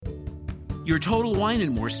Your Total Wine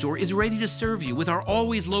 & More store is ready to serve you with our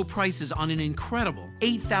always low prices on an incredible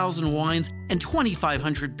 8,000 wines and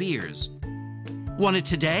 2,500 beers. Want it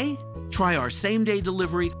today? Try our same-day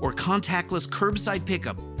delivery or contactless curbside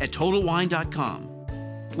pickup at TotalWine.com.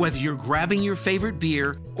 Whether you're grabbing your favorite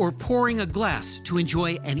beer or pouring a glass to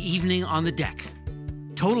enjoy an evening on the deck,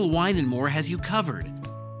 Total Wine & More has you covered.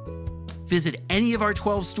 Visit any of our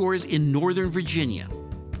 12 stores in Northern Virginia.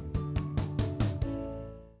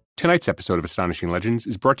 Tonight's episode of Astonishing Legends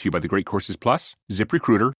is brought to you by the Great Courses Plus,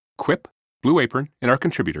 ZipRecruiter, Quip, Blue Apron, and our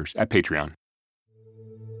contributors at Patreon.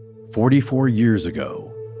 44 years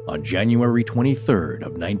ago, on January 23rd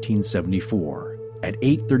of 1974, at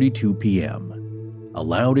 8:32 p.m., a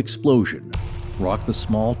loud explosion rocked the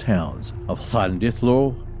small towns of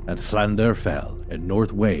Llandrillo and Llanderfel in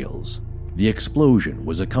North Wales. The explosion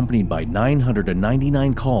was accompanied by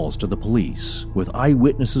 999 calls to the police, with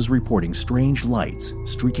eyewitnesses reporting strange lights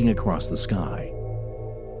streaking across the sky.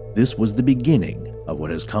 This was the beginning of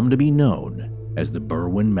what has come to be known as the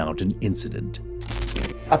Berwyn Mountain Incident.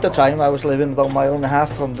 At the time, I was living about a mile and a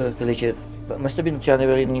half from the village. It must have been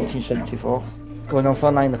January 1974. Going on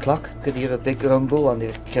for 9 o'clock, could hear a big rumble and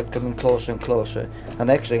it kept coming closer and closer. And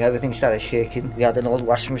next thing, everything started shaking. We had an old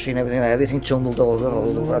washing machine, everything tumbled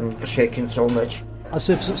over and was shaking so much. As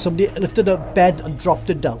if somebody lifted a bed and dropped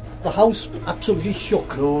it down. The house absolutely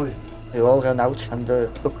shook. We all ran out and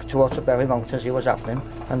looked towards the Berwyn Mountain to see what was happening.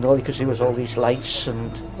 And all you could see was all these lights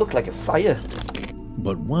and it looked like a fire.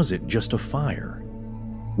 But was it just a fire?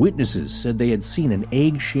 Witnesses said they had seen an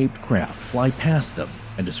egg-shaped craft fly past them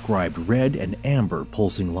and described red and amber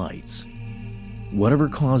pulsing lights. Whatever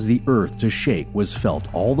caused the earth to shake was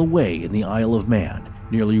felt all the way in the Isle of Man,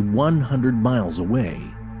 nearly 100 miles away.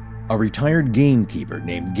 A retired gamekeeper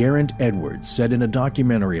named Geraint Edwards said in a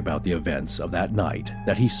documentary about the events of that night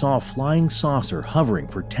that he saw a flying saucer hovering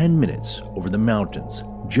for 10 minutes over the mountains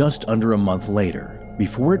just under a month later,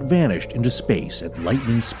 before it vanished into space at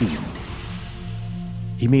lightning speed.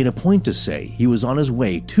 He made a point to say he was on his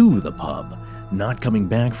way to the pub, not coming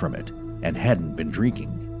back from it, and hadn't been drinking.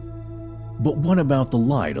 But what about the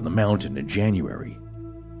light on the mountain in January?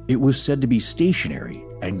 It was said to be stationary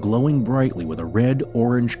and glowing brightly with a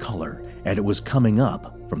red-orange color, and it was coming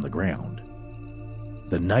up from the ground.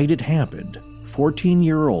 The night it happened,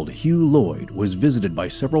 14-year-old Hugh Lloyd was visited by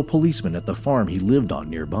several policemen at the farm he lived on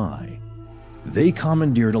nearby. They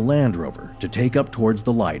commandeered a Land Rover to take up towards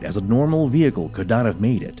the light as a normal vehicle could not have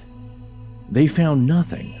made it. They found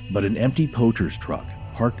nothing but an empty poacher's truck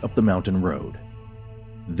parked up the mountain road.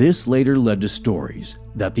 This later led to stories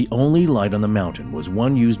that the only light on the mountain was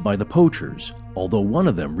one used by the poachers, although one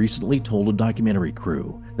of them recently told a documentary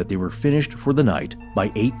crew that they were finished for the night by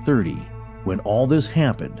 8:30 when all this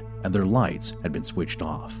happened and their lights had been switched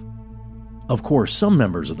off. Of course, some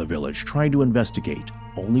members of the village tried to investigate,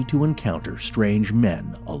 only to encounter strange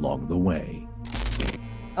men along the way.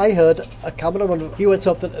 I heard a cameraman, he went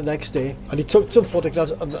up the next day and he took some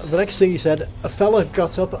photographs, and the next thing he said, a fella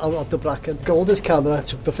got up out of the bracken, got his camera,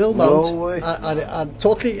 took the film out and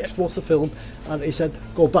totally exposed the film, and he said,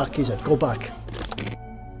 go back, go back.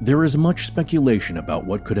 There is much speculation about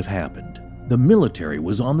what could have happened. The military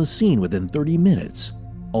was on the scene within 30 minutes,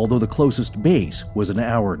 although the closest base was an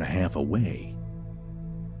hour and a half away.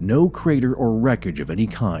 No crater or wreckage of any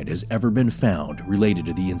kind has ever been found related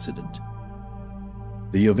to the incident.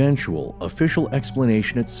 The eventual official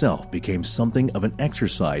explanation itself became something of an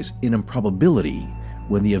exercise in improbability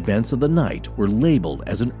when the events of the night were labeled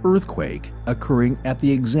as an earthquake occurring at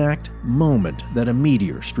the exact moment that a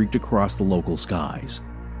meteor streaked across the local skies.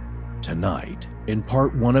 Tonight, in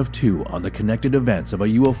part 1 of 2 on the connected events of a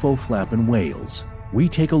UFO flap in Wales, we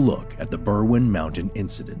take a look at the Berwyn Mountain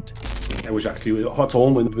Incident. It was actually hot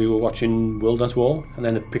home when we were watching World at War, and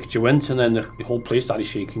then the picture went, and then the whole place started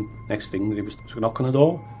shaking. Next thing, there was a knock on the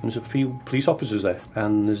door, and there's a few police officers there,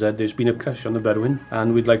 and they said, there's been a crash on the Berwyn,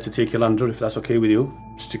 and we'd like to take your lander if that's okay with you.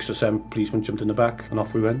 6 or 7 policemen jumped in the back, and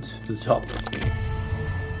off we went to the top.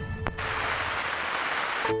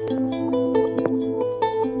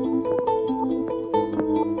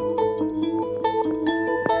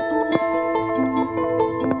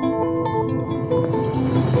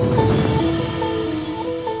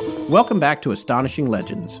 Welcome back to Astonishing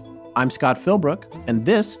Legends. I'm Scott Philbrook, and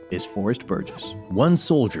this is Forrest Burgess. One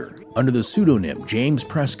soldier, under the pseudonym James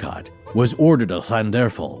Prescott, was ordered to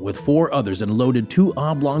Llanderfel with 4 others and loaded 2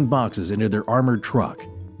 oblong boxes into their armored truck.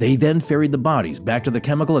 They then ferried the bodies back to the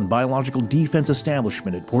Chemical and Biological Defense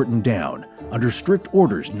Establishment at Porton Down, under strict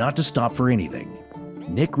orders not to stop for anything.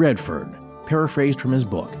 Nick Redfern, paraphrased from his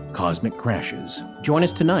book, Cosmic Crashes. Join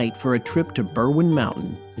us tonight for a trip to Berwyn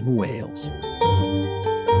Mountain in Wales.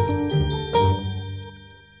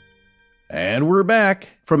 And we're back.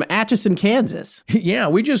 From Atchison, Kansas. Yeah,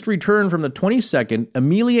 we just returned from the 22nd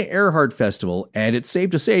Amelia Earhart Festival, and it's safe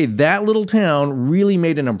to say that little town really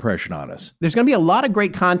made an impression on us. There's going to be a lot of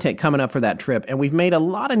great content coming up for that trip, and we've made a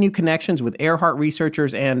lot of new connections with Earhart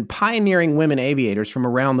researchers and pioneering women aviators from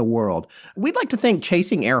around the world. We'd like to thank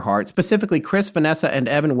Chasing Earhart, specifically Chris, Vanessa, and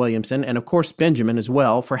Evan Williamson, and of course Benjamin as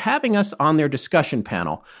well, for having us on their discussion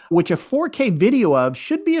panel, which a 4K video of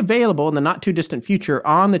should be available in the not-too-distant future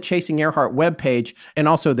on the Chasing Earhart webpage and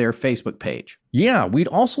also their Facebook page. Yeah, we'd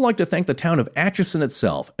also like to thank the town of Atchison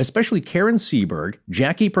itself, especially Karen Seberg,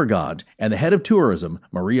 Jackie Pergant, and the head of tourism,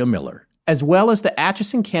 Maria Miller. As well as the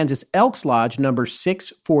Atchison, Kansas Elks Lodge number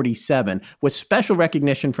 647, with special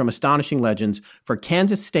recognition from Astonishing Legends for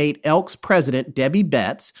Kansas State Elks President Debbie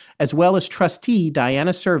Betts, as well as trustee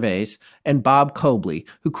Diana Surveys and Bob Cobley,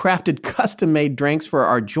 who crafted custom-made drinks for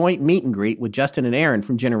our joint meet and greet with Justin and Aaron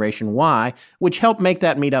from Generation Y, which helped make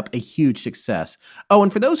that meetup a huge success. Oh,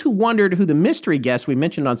 and for those who wondered who the mystery guest we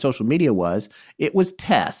mentioned on social media was, it was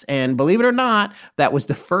Tess, and believe it or not, that was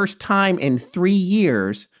the first time in 3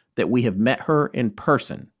 years that we have met her in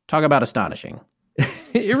person. Talk about astonishing.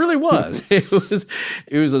 It really was. It was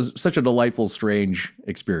such a delightful, strange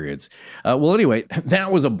experience. Well, anyway,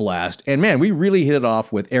 that was a blast. And man, we really hit it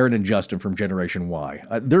off with Aaron and Justin from Generation Y.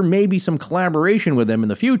 There may be some collaboration with them in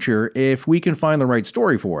the future if we can find the right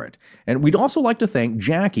story for it. And we'd also like to thank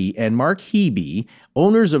Jackie and Mark Hebe,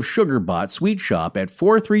 owners of SugarBot Sweet Shop at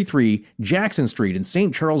 433 Jackson Street in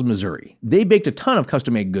St. Charles, Missouri. They baked a ton of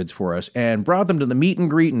custom-made goods for us and brought them to the meet and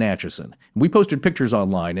greet in Atchison. We posted pictures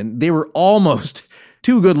online, and they were almost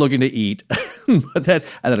too good looking to eat, but that,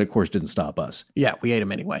 of course, didn't stop us. Yeah, we ate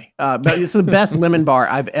them anyway. But it's the best lemon bar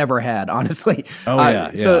I've ever had, honestly. Oh,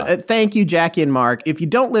 yeah. So thank you, Jackie and Mark. If you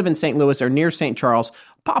don't live in St. Louis or near St. Charles,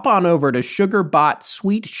 pop on over to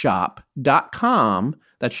sugarbotsweetshop.com.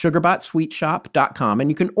 That's sugarbotsweetshop.com,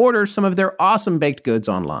 and you can order some of their awesome baked goods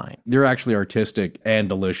online. They're actually artistic and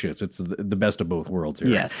delicious. It's the best of both worlds here.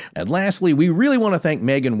 Yes. And lastly, we really want to thank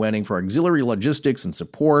Megan Wenning for auxiliary logistics and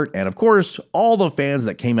support, and of course, all the fans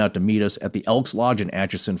that came out to meet us at the Elks Lodge in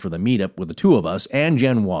Atchison for the meetup with the two of us and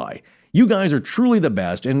Gen Y. You guys are truly the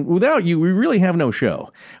best, and without you, we really have no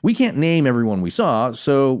show. We can't name everyone we saw,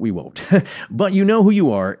 so we won't. But you know who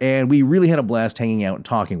you are, and we really had a blast hanging out and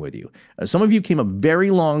talking with you. Some of you came a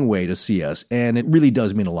very long way to see us, and it really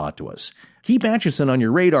does mean a lot to us. Keep Atchison on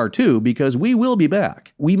your radar, too, because we will be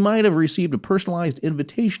back. We might have received a personalized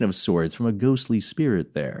invitation of sorts from a ghostly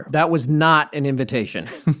spirit there. That was not an invitation.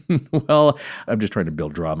 Well, I'm just trying to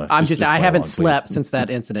build drama. I haven't slept since that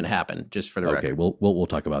incident happened, just for the record. Okay, we'll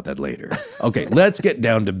talk about that later. Okay, let's get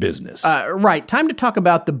down to business. Right, time to talk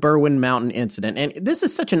about the Berwyn Mountain incident. And this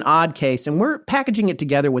is such an odd case, and we're packaging it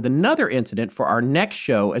together with another incident for our next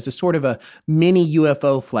show as a sort of a mini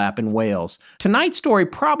UFO flap in Wales. Tonight's story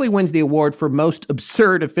probably wins the award for most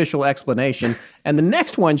absurd official explanation, and the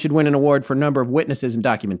next one should win an award for number of witnesses and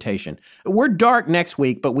documentation. We're dark next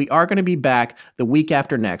week, but we are going to be back the week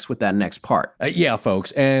after next with that next part. Yeah,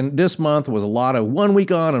 folks, and this month was a lot of 1 week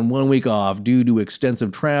on and 1 week off due to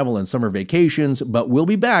extensive travel and summer vacations, but we'll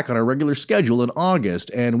be back on our regular schedule in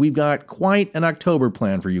August, and we've got quite an October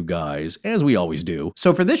plan for you guys, as we always do.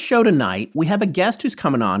 So for this show tonight, we have a guest who's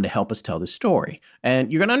coming on to help us tell this story, and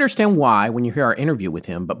you're going to understand why when you hear our interview with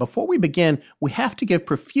him, but before we begin, we have to give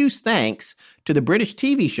profuse thanks to the British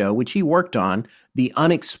TV show which he worked on, The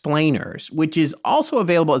Unexplainers, which is also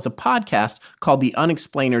available as a podcast called The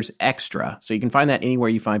Unexplainers Extra. So you can find that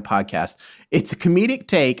anywhere you find podcasts. It's a comedic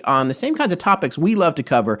take on the same kinds of topics we love to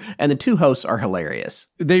cover, and the two hosts are hilarious.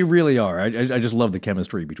 They really are. I just love the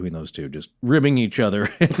chemistry between those two, just ribbing each other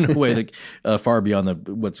in a way that far beyond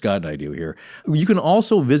what Scott and I do here. You can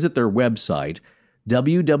also visit their website,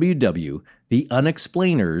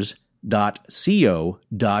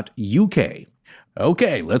 www.theunexplainers.co.uk.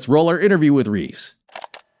 Okay, let's roll our interview with Reese.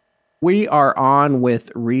 We are on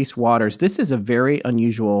with Reese Waters. This is a very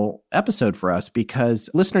unusual episode for us because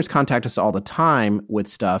listeners contact us all the time with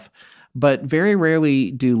stuff, but very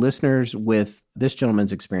rarely do listeners with this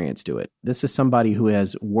gentleman's experience do it. This is somebody who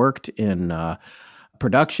has worked in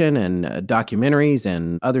production and documentaries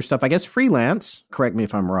and other stuff, I guess freelance, correct me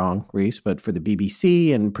if I'm wrong, Reese, but for the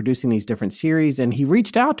BBC and producing these different series. And he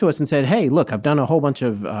reached out to us and said, hey, look, I've done a whole bunch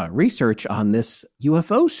of research on this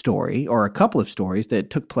UFO story, or a couple of stories that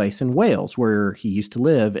took place in Wales where he used to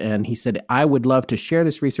live. And he said, I would love to share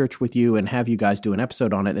this research with you and have you guys do an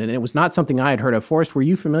episode on it. And it was not something I had heard of. Forrest, were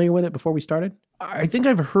you familiar with it before we started? I think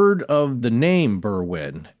I've heard of the name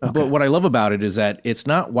Berwyn, but what I love about it is that it's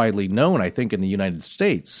not widely known, I think, in the United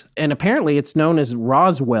States. And apparently it's known as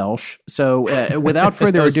Roswelsh. So without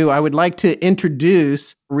further ado, I would like to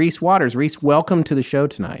introduce Rhys Waters. Rhys, welcome to the show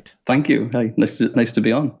tonight. Thank you. Hey, nice to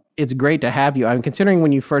be on. It's great to have you. I'm considering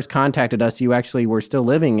when you first contacted us, you actually were still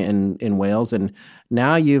living in Wales, and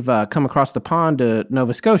now you've come across the pond to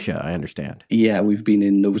Nova Scotia, I understand. Yeah, we've been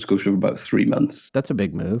in Nova Scotia for about 3 months. That's a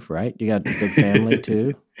big move, right? You got a big family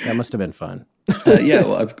too? That must have been fun. Yeah,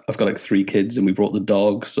 well, I've got like 3 kids, and we brought the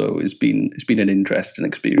dog, so it's been an interesting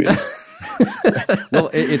experience.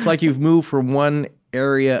 Well, it's like you've moved from one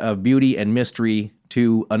area of beauty and mystery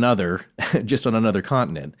to another, just on another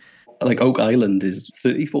continent. Like Oak Island is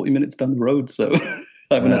 30, 40 minutes down the road, so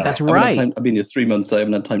That's right. I've been here 3 months, so I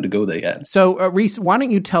haven't had time to go there yet. So, Rhys, why don't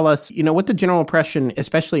you tell us, what the general impression,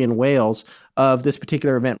 especially in Wales, of this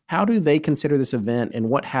particular event? How do they consider this event, and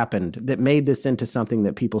what happened that made this into something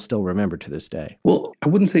that people still remember to this day? Well, I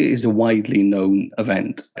wouldn't say it is a widely known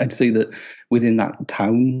event. I'd say that within that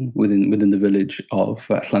town, within the village of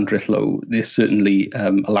Llandrillo, there's certainly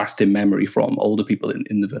a lasting memory from older people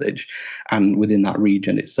in the village. And within that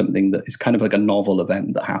region, it's something that is kind of like a novel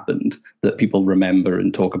event that happened that people remember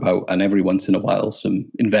and talk about. And every once in a while, some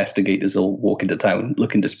investigators will walk into town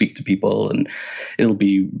looking to speak to people, and it'll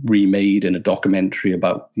be remade in a documentary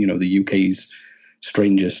about, the UK's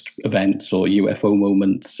strangest events or UFO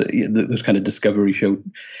moments, those kind of Discovery Show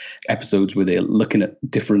episodes where they're looking at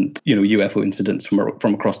different, UFO incidents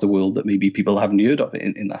from across the world that maybe people haven't heard of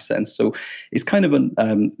in that sense. So it's kind of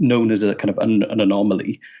known as a kind of an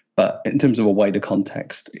anomaly, but in terms of a wider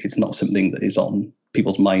context, it's not something that is on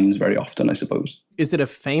people's minds very often, I suppose. Is it a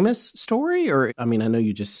famous story? Or, I know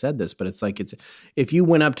you just said this, but it's like, if you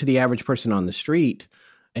went up to the average person on the street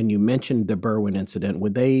and you mentioned the Berwyn incident,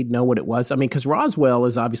 would they know what it was? Because Roswell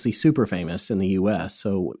is obviously super famous in the U.S.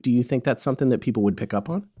 So do you think that's something that people would pick up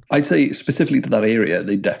on? I'd say specifically to that area,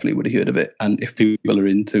 they definitely would have heard of it. And if people are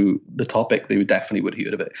into the topic, they would definitely have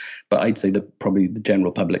heard of it. But I'd say that probably the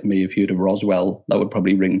general public may have heard of Roswell. That would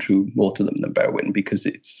probably ring true more to them than Berwyn, because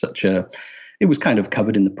it's it was kind of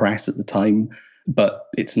covered in the press at the time, but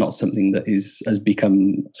it's not something that has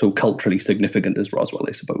become so culturally significant as Roswell,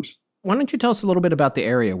 I suppose. Why don't you tell us a little bit about the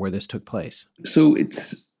area where this took place? So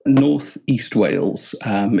it's northeast Wales.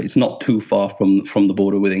 It's not too far from the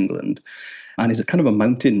border with England. And it's a kind of a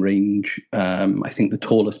mountain range. I think the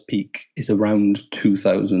tallest peak is around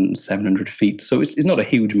 2,700 feet. So it's not a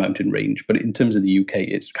huge mountain range, but in terms of the UK,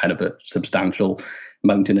 it's kind of a substantial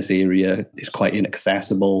mountainous area. It's quite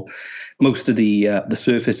inaccessible. Most of the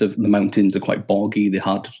surface of the mountains are quite boggy. They're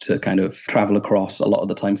hard to kind of travel across. A lot of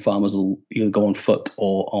the time, farmers will either go on foot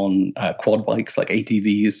or on quad bikes like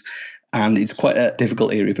ATVs. And it's quite a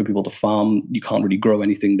difficult area for people to farm. You can't really grow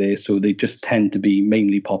anything there. So they just tend to be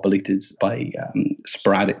mainly populated by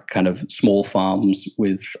sporadic kind of small farms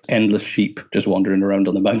with endless sheep just wandering around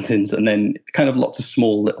on the mountains. And then kind of lots of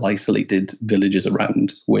small little isolated villages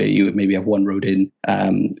around where you would maybe have one road in,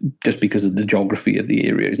 just because of the geography of the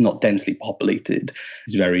area. It's not densely populated.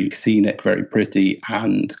 It's very scenic, very pretty.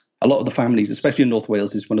 And a lot of the families, especially in North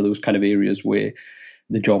Wales, is one of those kind of areas where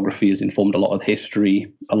the geography has informed a lot of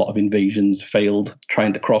history. A lot of invasions failed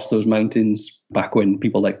trying to cross those mountains back when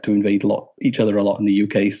people liked to invade each other a lot in the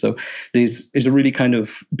UK. So there's a really kind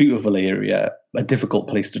of beautiful area, a difficult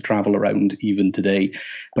place to travel around even today.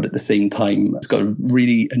 But at the same time, it's got a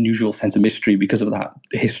really unusual sense of mystery because of that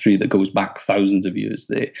history that goes back thousands of years.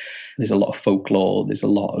 There's a lot of folklore. There's a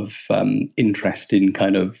lot of interesting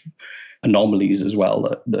kind of anomalies as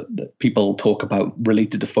well that people talk about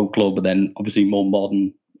related to folklore, but then obviously more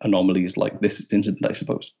modern anomalies like this incident, I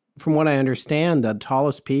suppose. From what I understand, the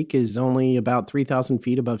tallest peak is only about 3,000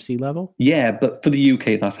 feet above sea level? Yeah, but for the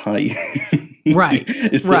UK, that's high. Right.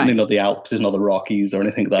 It's certainly not the Alps, it's not the Rockies or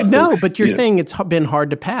anything like that. No, but you're saying it's been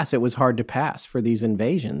hard to pass. It was hard to pass for these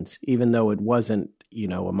invasions, even though it wasn't,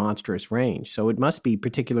 a monstrous range. So it must be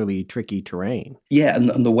particularly tricky terrain. Yeah,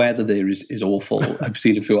 and the weather there is awful. I've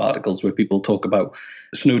seen a few articles where people talk about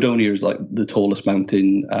Snowdonia is like the tallest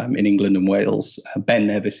mountain in England and Wales. Ben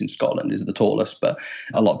Nevis in Scotland is the tallest, but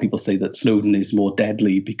a lot of people say that Snowdon is more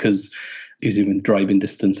deadly because is in driving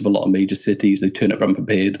distance of a lot of major cities. They turn up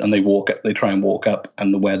unprepared and they try and walk up,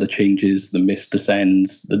 and the weather changes, the mist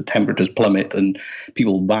descends, the temperatures plummet, and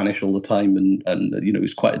people vanish all the time. And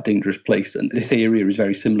it's quite a dangerous place. And this area is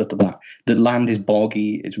very similar to that. The land is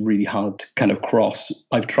boggy. It's really hard to kind of cross.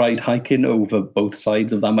 I've tried hiking over both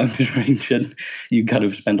sides of that mountain range, and you kind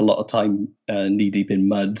of spend a lot of time knee deep in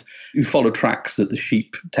mud. You follow tracks that the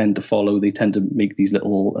sheep tend to follow. They tend to make these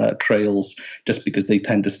little trails just because they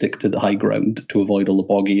tend to stick to the high ground around to avoid all the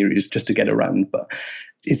boggy areas just to get around. But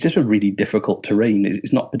it's just a really difficult terrain.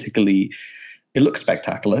 It's not particularly... It looks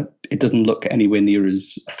spectacular. It doesn't look anywhere near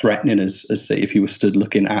as threatening as, say, if you were stood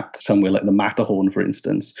looking at somewhere like the Matterhorn, for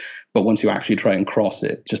instance. But once you actually try and cross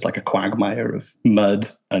it, just like a quagmire of mud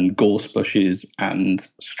and gorse bushes and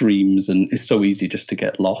streams, and it's so easy just to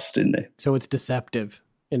get lost in there. So it's deceptive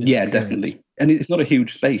in its appearance. Definitely. And it's not a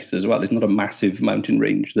huge space as well. It's not a massive mountain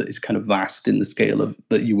range that is kind of vast in the scale of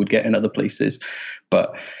that you would get in other places.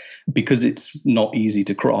 But because it's not easy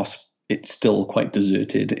to cross, it's still quite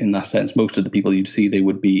deserted in that sense. Most of the people you'd see, they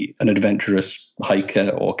would be an adventurous hiker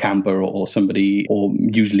or camper or somebody, or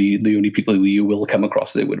usually the only people who you will come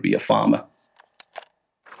across there would be a farmer.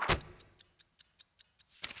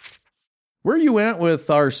 Where are you at with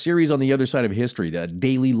our series on the other side of history, the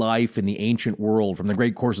daily life in the ancient world from the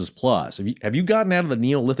Great Courses Plus? Have you gotten out of the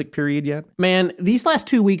Neolithic period yet? Man, these last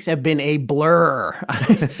 2 weeks have been a blur.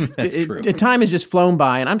 That's true. The time has just flown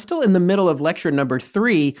by, and I'm still in the middle of lecture number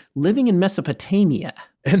 3, Living in Mesopotamia.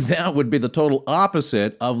 And that would be the total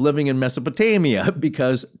opposite of living in Mesopotamia,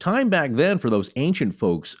 because time back then for those ancient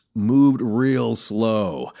folks moved real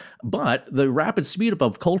slow. But the rapid speed up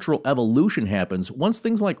of cultural evolution happens once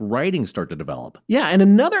things like writing start to develop. Yeah, and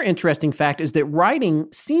another interesting fact is that writing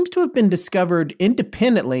seems to have been discovered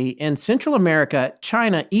independently in Central America,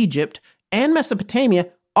 China, Egypt, and Mesopotamia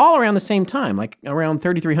all around the same time, like around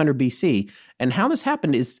 3300 BC. And how this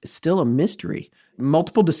happened is still a mystery.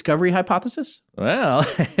 Multiple discovery hypothesis? Well,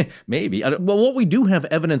 maybe. Well, what we do have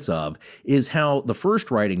evidence of is how the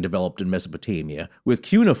first writing developed in Mesopotamia with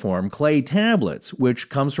cuneiform clay tablets, which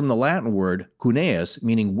comes from the Latin word cuneus,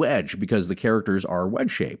 meaning wedge, because the characters are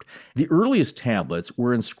wedge-shaped. The earliest tablets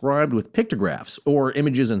were inscribed with pictographs, or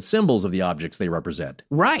images and symbols of the objects they represent.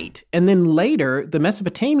 Right. And then later, the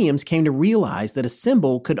Mesopotamians came to realize that a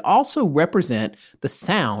symbol could also represent the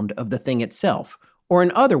sound of the thing itself. Or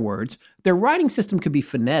in other words, their writing system could be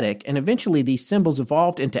phonetic, and eventually these symbols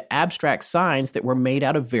evolved into abstract signs that were made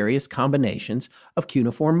out of various combinations of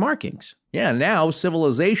cuneiform markings. Yeah, now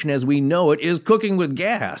civilization as we know it is cooking with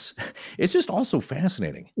gas. It's just also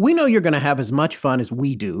fascinating. We know you're going to have as much fun as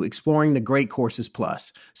we do exploring the Great Courses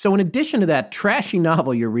Plus. So in addition to that trashy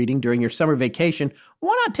novel you're reading during your summer vacation,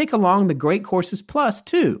 why not take along the Great Courses Plus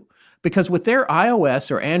too? Because with their iOS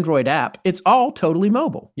or Android app, it's all totally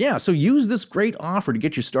mobile. Yeah, so use this great offer to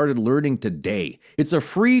get you started learning today. It's a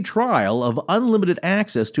free trial of unlimited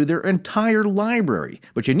access to their entire library,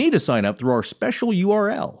 but you need to sign up through our special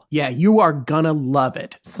URL. Yeah, you are gonna love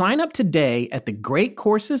it. Sign up today at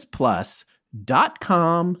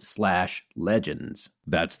thegreatcoursesplus.com/legends.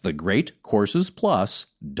 That's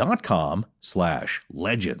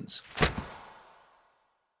thegreatcoursesplus.com/legends.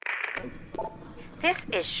 This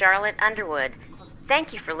is Charlotte Underwood.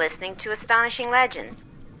 Thank you for listening to Astonishing Legends.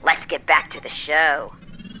 Let's get back to the show.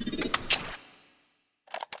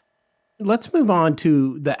 Let's move on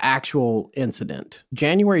to the actual incident.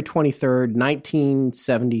 January 23rd,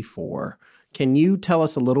 1974. Can you tell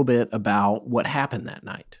us a little bit about what happened that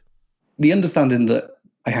night? The understanding that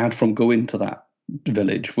I had from going to that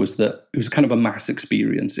village was that it was kind of a mass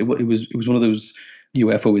experience. It was one of those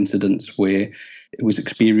UFO incidents where it was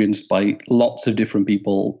experienced by lots of different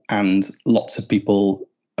people, and lots of people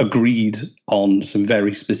agreed on some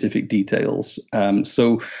very specific details.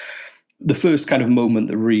 So the first kind of moment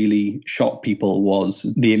that really shocked people was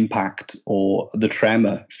the impact or the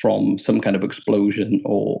tremor from some kind of explosion,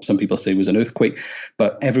 or some people say it was an earthquake.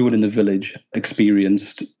 But everyone in the village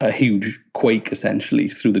experienced a huge quake essentially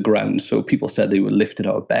through the ground. So people said they were lifted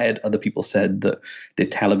out of bed. Other people said that their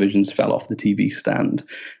televisions fell off the TV stand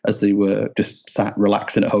as they were just sat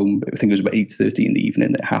relaxing at home. I think it was about 8:30 in the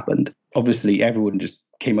evening that it happened. Obviously, everyone just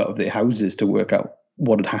came out of their houses to work out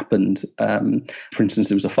what had happened. For instance,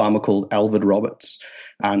 there was a farmer called Alfred Roberts,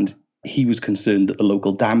 and he was concerned that the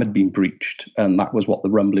local dam had been breached, and that was what the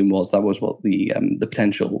rumbling was. That was what the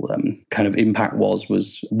potential kind of impact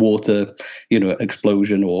was water,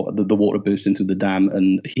 explosion, or the water burst into the dam.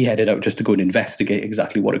 And he headed out just to go and investigate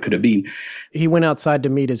exactly what it could have been. He went outside to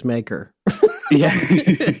meet his maker. Yeah,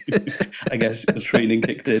 I guess the training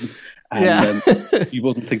kicked in. And he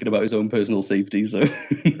wasn't thinking about his own personal safety, so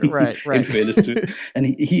right. In fairness to it. And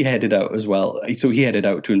he headed out as well. So he headed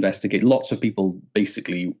out to investigate. Lots of people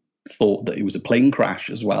basically thought that it was a plane crash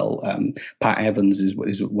as well. Pat Evans is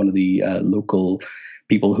one of the local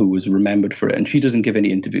people who was remembered for it, and she doesn't give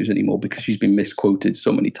any interviews anymore because she's been misquoted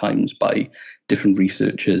so many times by different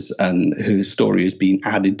researchers, and her story has been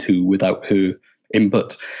added to without her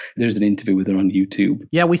input. There's an interview with her on YouTube.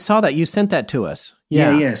 Yeah, we saw that. You sent that to us.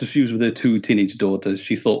 Yeah. So she was with her 2 teenage daughters.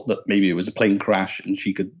 She thought that maybe it was a plane crash and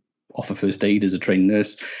she could offer first aid as a trained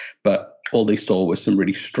nurse. But all they saw was some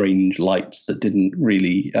really strange lights that didn't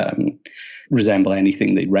really resemble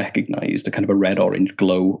anything they recognized, a kind of a red-orange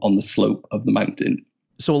glow on the slope of the mountain.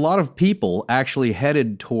 So a lot of people actually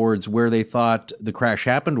headed towards where they thought the crash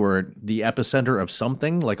happened, were the epicenter of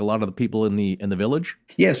something, like a lot of the people in the village?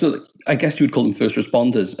 Yeah, so I guess you would call them first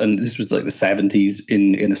responders. And this was like the 70s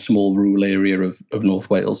in a small rural area of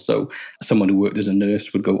North Wales. So someone who worked as a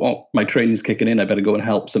nurse would go, oh, my training's kicking in, I better go and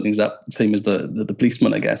help. Something's up, same as the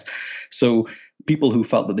policeman, I guess. So people who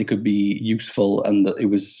felt that they could be useful and that it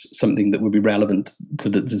was something that would be relevant to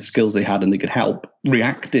the skills they had and they could help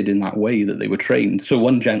reacted in that way that they were trained. So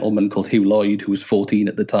one gentleman called Hugh Lloyd, who was 14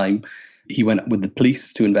 at the time, he went with the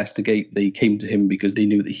police to investigate. They came to him because they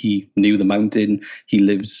knew that he knew the mountain. He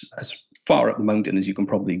lives as far up the mountain as you can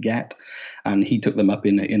probably get. And he took them up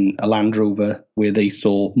in a Land Rover where they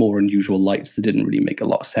saw more unusual lights that didn't really make a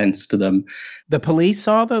lot of sense to them. The police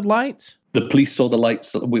saw the lights? The police saw the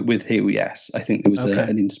lights with Hugh, yes. I think there was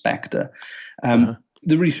an inspector. The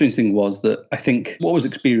really strange thing was that I think what was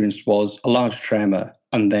experienced was a large tremor,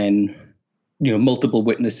 and then multiple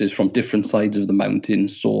witnesses from different sides of the mountain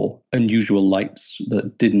saw unusual lights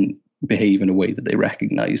that didn't behave in a way that they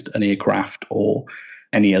recognized an aircraft or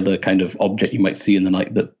any other kind of object you might see in the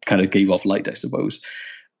night that kind of gave off light, I suppose.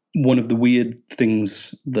 One of the weird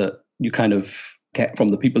things that you kind of get from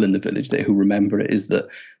the people in the village there who remember it is that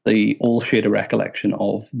they all shared a recollection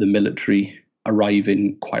of the military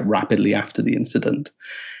arriving quite rapidly after the incident.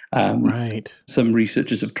 Right. Some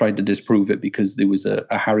researchers have tried to disprove it because there was a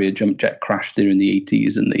Harrier jump jet crash there in the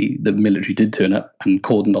 80s, and the military did turn up and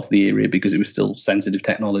cordoned off the area because it was still sensitive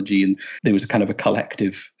technology, and there was a kind of a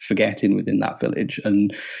collective forgetting within that village.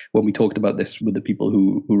 And when we talked about this with the people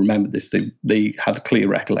who remembered this, they had a clear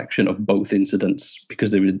recollection of both incidents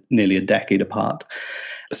because they were nearly a decade apart.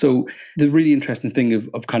 So the really interesting thing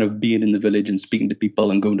of kind of being in the village and speaking to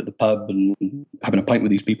people and going to the pub and having a pint with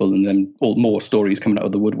these people and then all more stories coming out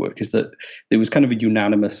of the woodwork is that there was kind of a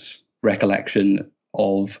unanimous recollection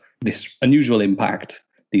of this unusual impact,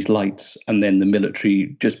 these lights, and then the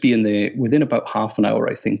military just being there within about half an hour,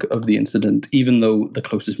 I think, of the incident, even though the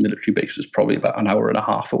closest military base was probably about an hour and a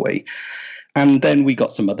half away. And then we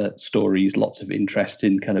got some other stories, lots of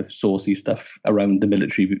interesting kind of saucy stuff around the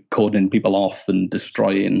military cordoning people off and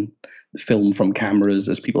destroying the film from cameras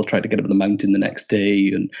as people tried to get up the mountain the next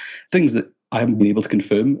day, and things that I haven't been able to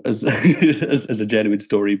confirm as as a genuine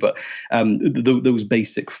story. But those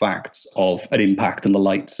basic facts of an impact and the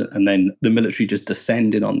lights, and then the military just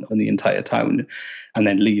descending on the entire town and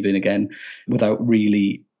then leaving again without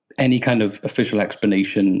really any kind of official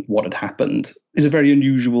explanation what had happened is a very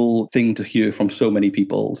unusual thing to hear from so many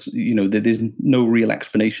people. There's no real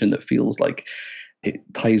explanation that feels like it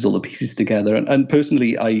ties all the pieces together. And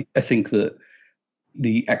personally, I think that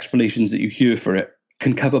the explanations that you hear for it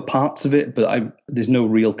can cover parts of it, but there's no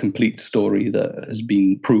real complete story that has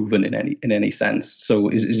been proven in any sense. So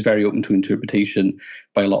it's very open to interpretation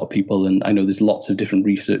by a lot of people. And I know there's lots of different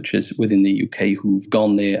researchers within the UK who've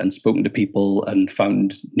gone there and spoken to people and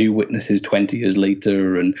found new witnesses 20 years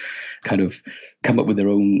later and kind of come up with their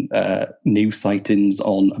own new sightings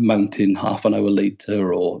on a mountain half an hour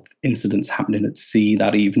later, or incidents happening at sea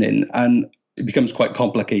that evening. And it becomes quite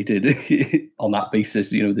complicated on that basis.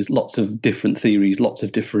 There's lots of different theories, lots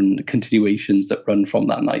of different continuations that run from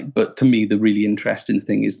that night. But to me, the really interesting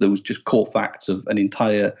thing is those just core facts of an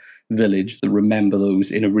entire village that remember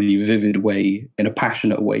those in a really vivid way, in a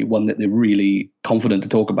passionate way, one that they're really confident to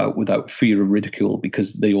talk about without fear of ridicule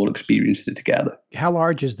because they all experienced it together. How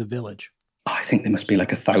large is the village? I think there must be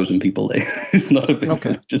like 1,000 people there. It's not a big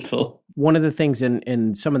village at all. One of the things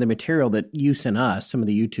in some of the material that you sent us, some of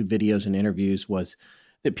the YouTube videos and interviews, was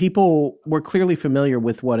that people were clearly familiar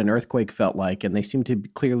with what an earthquake felt like, and they seem to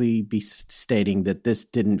clearly be stating that this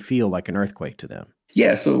didn't feel like an earthquake to them.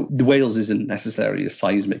 Yeah, so the Wales isn't necessarily a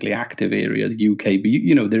seismically active area, the UK,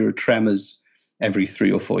 but there are tremors every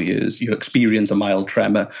 3 or 4 years. You experience a mild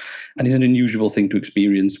tremor, and it's an unusual thing to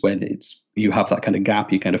experience when you have that kind of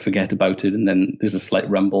gap, you kind of forget about it, and then there's a slight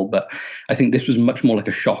rumble. But I think this was much more like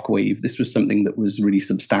a shock wave. This was something that was really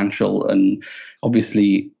substantial, and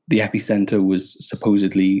obviously the epicenter was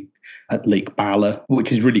supposedly at Lake Bala,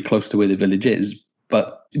 which is really close to where the village is.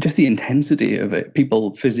 But just the intensity of it,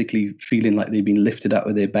 people physically feeling like they've been lifted out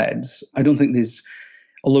of their beds. I don't think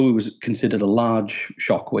although it was considered a large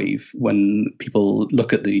shockwave, when people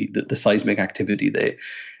look at the seismic activity there,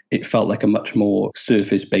 it felt like a much more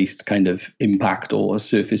surface-based kind of impact or a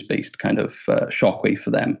surface-based kind of shockwave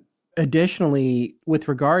for them. Additionally, with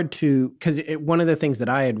regard to, because one of the things that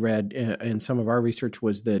I had read in some of our research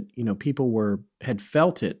was that, people had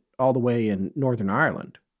felt it all the way in Northern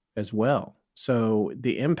Ireland as well. So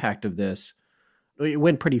the impact of this, it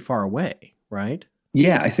went pretty far away, right?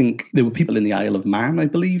 Yeah, I think there were people in the Isle of Man, I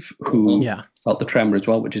believe, who felt the tremor as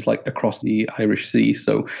well, which is like across the Irish Sea.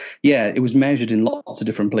 So, yeah, it was measured in lots of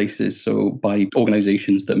different places. So by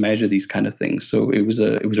organizations that measure these kind of things. So it was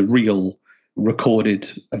a real recorded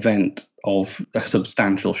event of a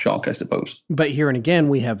substantial shock, I suppose. But here and again,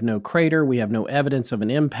 we have no crater. We have no evidence of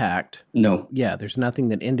an impact. No. Yeah, there's nothing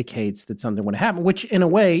that indicates that something would happen, which in a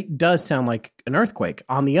way does sound like an earthquake.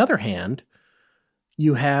 On the other hand,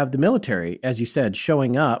 you have the military, as you said,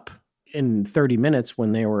 showing up in 30 minutes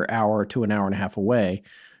when they were hour to an hour and a half away.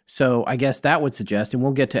 So I guess that would suggest, and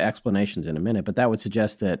we'll get to explanations in a minute, but that would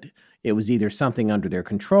suggest that it was either something under their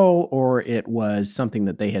control or it was something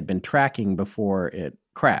that they had been tracking before it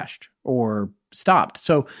crashed or stopped.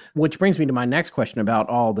 So, which brings me to my next question about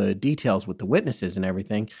all the details with the witnesses and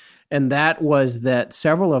everything. And that was that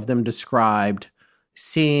several of them described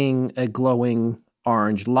seeing a glowing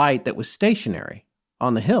orange light that was stationary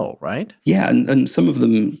on the hill, right? Yeah, and some of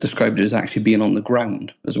them described it as actually being on the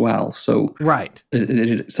ground as well. So right,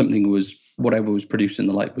 something was, whatever was producing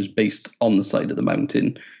the light was based on the side of the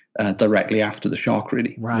mountain directly after the shock,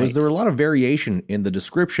 really. Right. Was there a lot of variation in the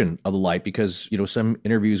description of the light? Because, some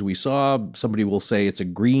interviews we saw, somebody will say it's a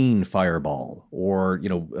green fireball or,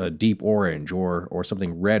 a deep orange or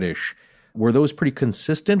something reddish. Were those pretty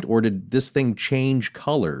consistent, or did this thing change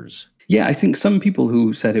colors? Yeah, I think some people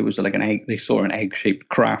who said it was like an egg, they saw an egg-shaped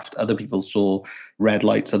craft. Other people saw red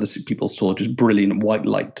lights. Other people saw just brilliant white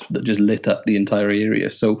light that just lit up the entire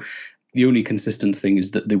area. So the only consistent thing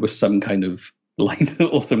is that there was some kind of light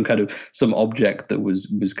or some object that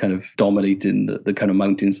was kind of dominating the kind of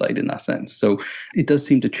mountainside in that sense. So it does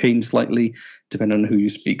seem to change slightly depending on who you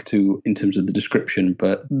speak to in terms of the description,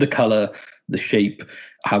 but the color, the shape,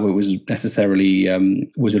 how it was necessarily,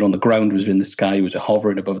 was it on the ground, was it in the sky, was it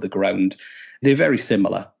hovering above the ground? They're very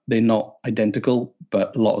similar. They're not identical,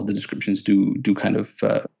 but a lot of the descriptions do kind of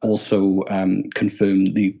also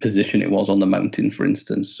confirm the position it was on the mountain, for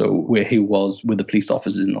instance. So where he was with the police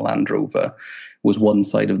officers in the Land Rover was one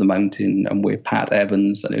side of the mountain, and where Pat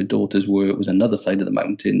Evans and her daughters were was another side of the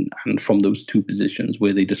mountain. And from those two positions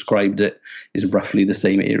where they described it is roughly the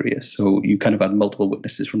same area. So you kind of had multiple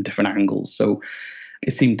witnesses from different angles. So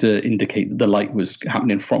it seemed to indicate that the light was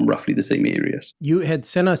happening from roughly the same areas. You had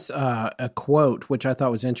sent us a quote, which I thought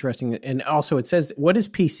was interesting. And also it says, what does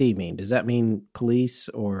PC mean? Does that mean police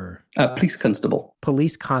or? Police constable.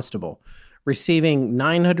 Police constable. Receiving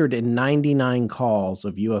 999 calls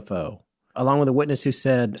of UFO, along with a witness who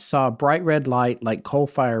said, saw a bright red light like coal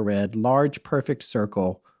fire red, large perfect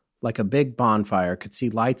circle, like a big bonfire, could see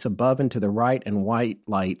lights above and to the right and white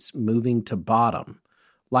lights moving to bottom.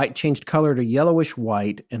 Light changed color to yellowish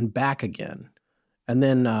white and back again. And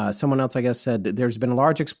then someone else, I guess, said, there's been a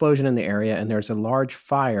large explosion in the area and there's a large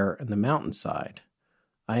fire in the mountainside.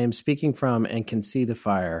 I am speaking from and can see the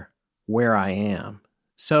fire where I am.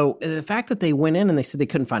 So the fact that they went in and they said they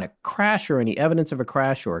couldn't find a crash or any evidence of a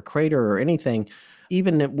crash or a crater or anything,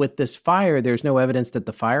 even with this fire, there's no evidence that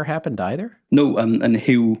the fire happened either? No, and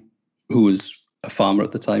Hugh, who was a farmer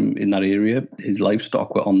at the time in that area, his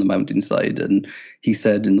livestock were on the mountainside, and he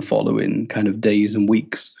said in the following kind of days and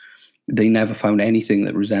weeks, they never found anything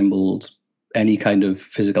that resembled any kind of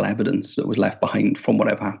physical evidence that was left behind from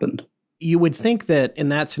whatever happened. You would think that in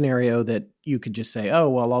that scenario that you could just say, oh,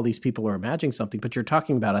 well, all these people are imagining something, but you're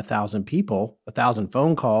talking about 1,000 people, 1,000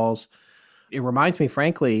 phone calls. It reminds me,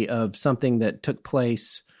 frankly, of something that took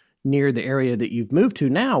place near the area that you've moved to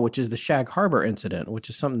now, which is the Shag Harbor incident,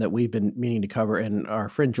 which is something that we've been meaning to cover. And our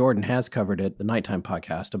friend Jordan has covered it, the Nighttime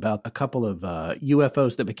podcast, about a couple of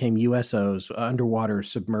UFOs that became USOs, underwater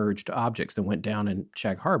submerged objects that went down in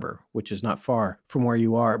Shag Harbor, which is not far from where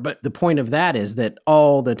you are. But the point of that is that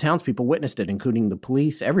all the townspeople witnessed it, including the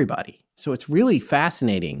police, everybody. So it's really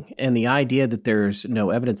fascinating. And the idea that there's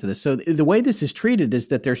no evidence of this. So the way this is treated is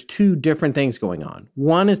that there's two different things going on.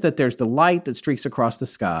 One is that there's the light that streaks across the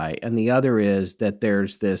sky, and the other is that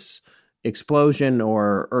there's this explosion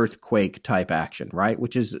or earthquake type action, right?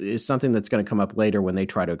 Which is something that's going to come up later when they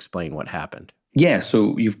try to explain what happened. Yeah,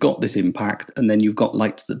 so you've got this impact, and then you've got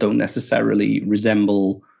lights that don't necessarily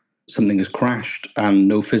resemble something has crashed, and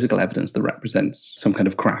no physical evidence that represents some kind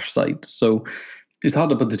of crash site. So it's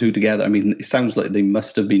hard to put the two together. I mean, it sounds like they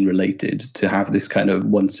must have been related to have this kind of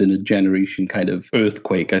once in a generation kind of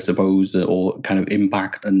earthquake, I suppose, or kind of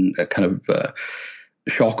impact and a kind of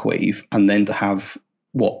shockwave, and then to have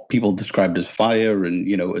what people described as fire and,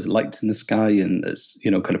 as lights in the sky and as,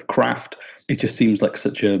 kind of craft. It just seems like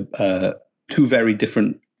such a two very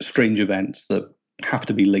different strange events that have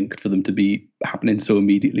to be linked for them to be happening so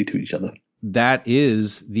immediately to each other. that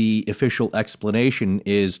is the official explanation,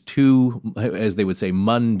 is two, as they would say,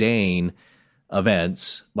 mundane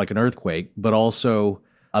events like an earthquake, but also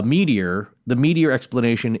a meteor. The meteor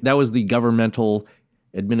explanation, that was the governmental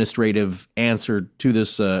administrative answer to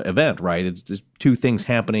this event, right? It's just two things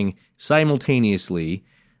happening simultaneously,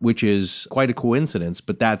 which is quite a coincidence,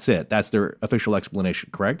 but that's it. That's their official explanation,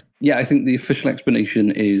 correct? Yeah, I think the official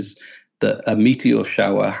explanation is that a meteor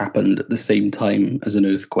shower happened at the same time as an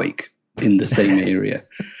earthquake in the same area.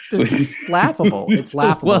 It's laughable. It's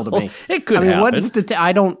laughable to me. It could happen. What is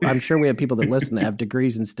I'm sure we have people that listen that have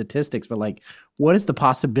degrees in statistics, but like, what is the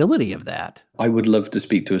possibility of that? I would love to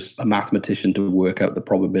speak to a mathematician to work out the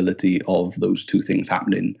probability of those two things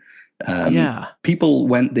happening. People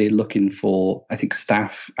went there looking for, I think,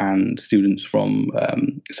 staff and students from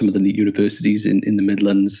some of the universities in the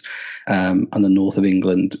Midlands and the north of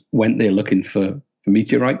England went there looking for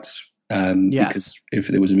meteorites. Because if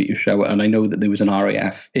there was a meteor shower, and I know that there was an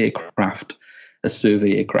RAF aircraft, a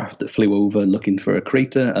survey aircraft that flew over looking for a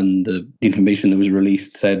crater, and the information that was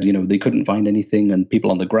released said, they couldn't find anything, and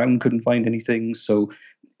people on the ground couldn't find anything. So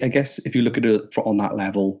I guess if you look at it on that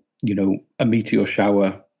level, a meteor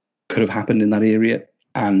shower could have happened in that area.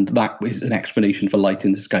 And that was an explanation for light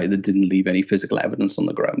in the sky that didn't leave any physical evidence on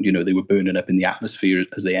the ground. They were burning up in the atmosphere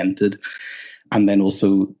as they entered. And then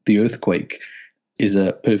also the earthquake is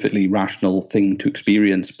a perfectly rational thing to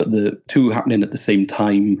experience. But the two happening at the same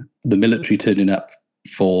time, the military turning up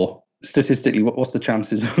for, statistically, what's the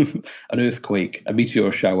chances of an earthquake, a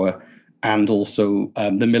meteor shower, and also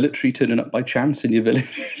the military turning up by chance in your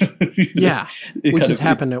village? Which has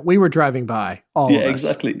happened. We were driving by, all of us.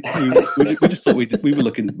 Exactly. We just thought we were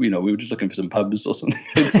looking, we were just looking for some pubs or something.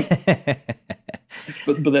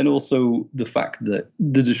 But then also the fact that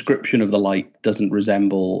the description of the light doesn't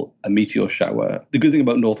resemble a meteor shower. The good thing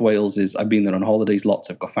about North Wales is I've been there on holidays lots,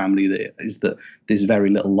 I've got family there, is that there's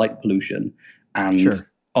very little light pollution. And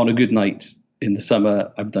on a good night in the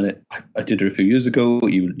summer, I've done it, I did it a few years ago,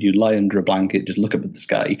 you lie under a blanket, just look up at the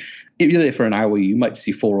sky. If you're there for an hour, you might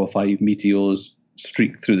see 4 or 5 meteors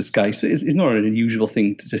streak through the sky. So it's not an unusual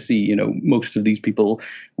thing to see. Most of these people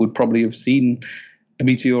would probably have seen a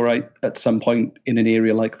meteorite at some point in an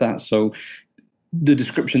area like that. So the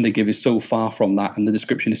description they give is so far from that, and the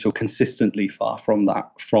description is so consistently far from that,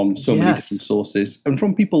 from so many different sources, and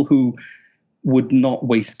from people who would not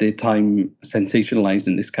waste their time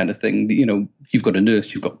sensationalizing this kind of thing. You've got a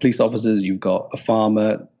nurse, you've got police officers, you've got a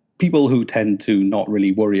farmer, people who tend to not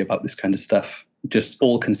really worry about this kind of stuff, just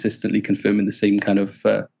all consistently confirming the same kind of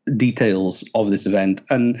details of this event.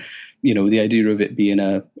 And the idea of it being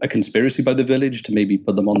a conspiracy by the village to maybe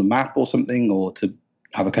put them on the map or something, or to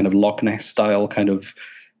have a kind of Loch Ness style kind of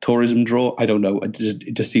tourism draw, I don't know.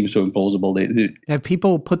 It just seems so implausible. Have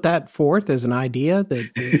people put that forth as an idea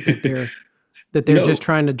that they're just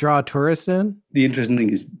trying to draw tourists in? The interesting thing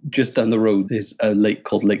is, just down the road, there's a lake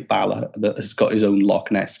called Lake Bala that has got his own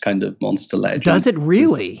Loch Ness kind of monster legend. Does it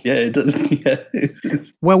really? It does. Yeah.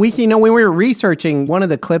 Well, when we were researching, one of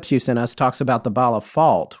the clips you sent us talks about the Bala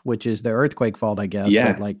Fault, which is the earthquake fault, I guess.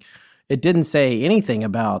 Yeah. But it didn't say anything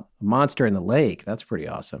about a monster in the lake. That's pretty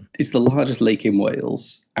awesome. It's the largest lake in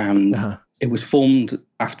Wales, and it was formed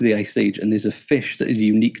after the Ice Age, and there's a fish that is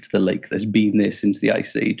unique to the lake that's been there since the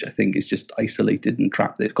Ice Age. I think it's just isolated and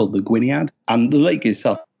trapped there. It's called the Gwyniad. And the lake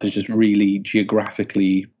itself is just really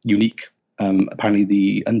geographically unique.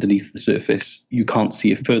 Apparently, underneath the surface, you can't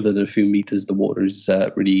see it further than a few meters. The water is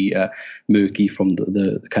really murky from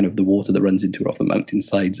the kind of the water that runs into it off the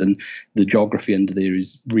mountainsides, and the geography under there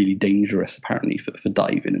is really dangerous, apparently, for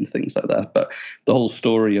diving and things like that. But the whole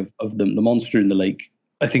story of the monster in the lake,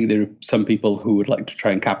 I think there are some people who would like to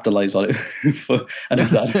try and capitalize on it and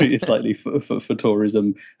exaggerate it slightly for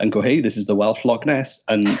tourism and go, hey, this is the Welsh Loch Ness.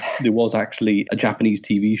 And there was actually a Japanese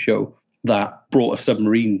TV show that brought a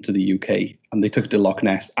submarine to the UK, and they took it to Loch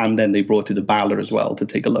Ness, and then they brought it to Bala as well to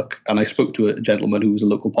take a look. And I spoke to a gentleman who was a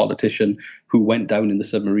local politician who went down in the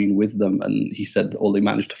submarine with them, and he said that all they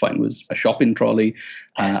managed to find was a shopping trolley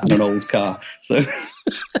and an old car. So...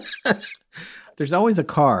 There's always a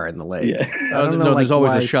car in the lake. Yeah. I don't know, no, there's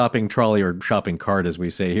always a shopping trolley or shopping cart, as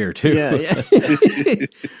we say here, too. Yeah.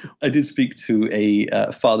 I did speak to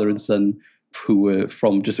a father and son who were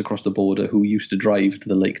from just across the border, who used to drive to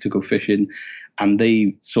the lake to go fishing. And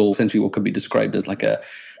they saw essentially what could be described as like a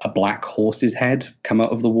black horse's head come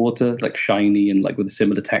out of the water, like shiny and like with a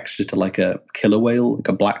similar texture to like a killer whale, like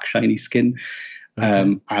a black shiny skin.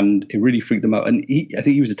 Okay. And it really freaked them out. And I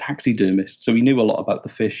think he was a taxidermist, so he knew a lot about the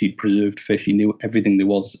fish. He'd preserved fish. He knew everything there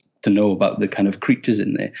was to know about the kind of creatures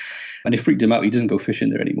in there. And it freaked him out. He doesn't go fishing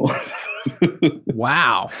there anymore.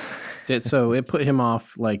 Wow. So it put him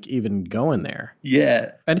off, like, even going there.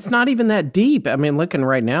 Yeah. And it's not even that deep. I mean, looking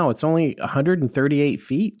right now, it's only 138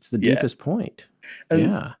 feet. It's the deepest point.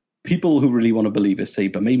 Yeah. People who really want to believe it say,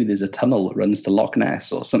 but maybe there's a tunnel that runs to Loch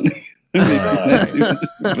Ness or something.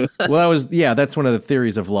 Well, that's one of the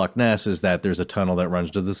theories of Loch Ness, is that there's a tunnel that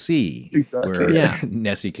runs to the sea where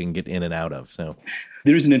Nessie can get in and out of. So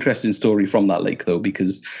there is an interesting story from that lake, though,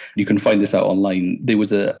 because you can find this out online. There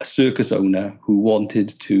was a circus owner who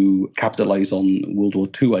wanted to capitalize on World War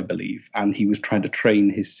II, I believe, and he was trying to train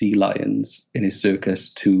his sea lions in his circus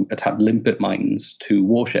to attack limpet mines to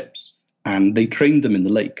warships. And they trained them in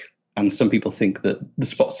the lake. And some people think that the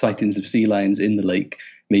spot sightings of sea lions in the lake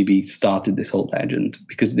maybe started this whole legend,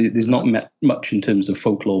 because there's not much in terms of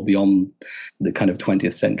folklore beyond the kind of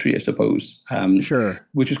 20th century, I suppose. Sure.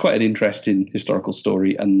 Which is quite an interesting historical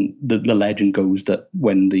story. And the legend goes that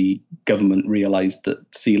when the government realized that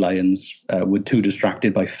sea lions were too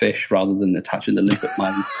distracted by fish rather than attaching the limpet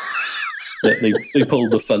mine, that they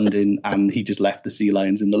pulled the funding and he just left the sea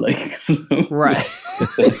lions in the lake. Right.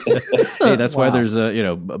 Hey, that's why there's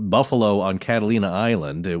a buffalo on Catalina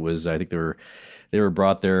Island. It was, I think they were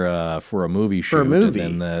brought there for a movie shoot. And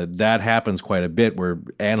then that happens quite a bit where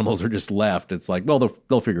animals are just left. It's like, well,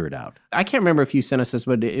 they'll figure it out. I can't remember if you sent us this,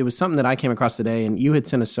 but it was something that I came across today, and you had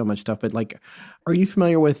sent us so much stuff. But like, are you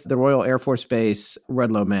familiar with the Royal Air Force Base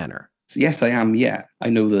Rudloe Manor? Yes, I am, yeah. I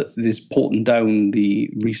know that there's Porton Down,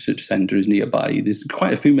 the research centre, is nearby. There's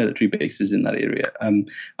quite a few military bases in that area.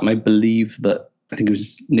 And I believe that, I think it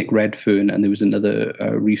was Nick Redfern, and there was another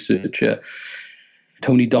researcher,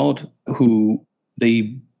 Tony Dodd, who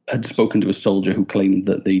they had spoken to a soldier who claimed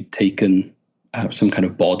that they'd taken some kind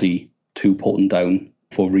of body to Porton Down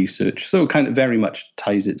for research. So it kind of very much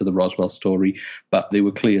ties it to the Roswell story, but they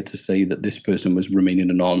were clear to say that this person was remaining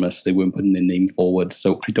anonymous. They weren't putting their name forward.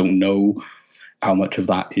 So I don't know how much of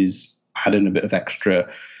that is adding a bit of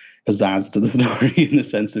extra pizzazz to the story, in the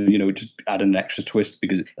sense of, just add an extra twist,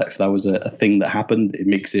 because if that was a thing that happened, it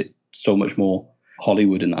makes it so much more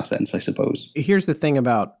Hollywood in that sense, I suppose. Here's the thing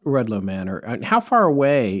about Rudloe Manor. How far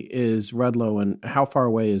away is Rudloe, and how far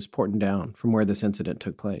away is Porton Down from where this incident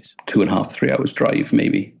took place? 2.5, 3 hours drive,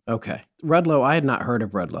 maybe. Okay. Rudloe, I had not heard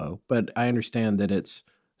of Rudloe, but I understand that it's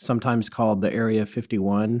sometimes called the Area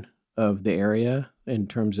 51 of the area, in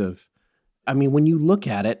terms of, I mean, when you look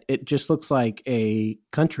at it, it just looks like a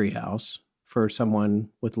country house for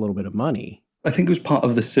someone with a little bit of money. I think it was part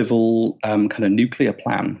of the civil kind of nuclear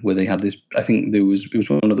plan, where they had this, I think it was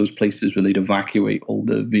one of those places where they'd evacuate all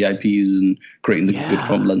the VIPs and creating the good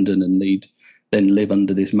from London, and they'd then live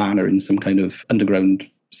under this manor in some kind of underground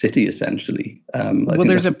city, essentially. Well,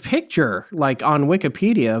 there's a picture like on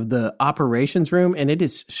Wikipedia of the operations room, and it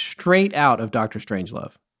is straight out of Dr.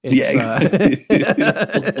 Strangelove. It's,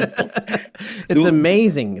 it's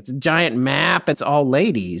amazing. It's a giant map. It's all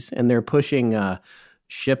ladies, and they're pushing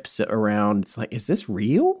ships around. It's like, is this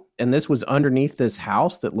real? And this was underneath this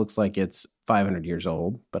house that looks like it's 500 years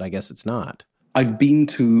old, but I guess it's not. I've been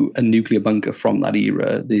to a nuclear bunker from that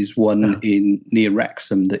era. There's one near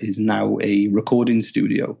Wrexham that is now a recording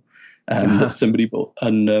studio that somebody built,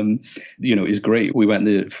 and is great. We went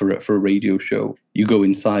there for a radio show. You go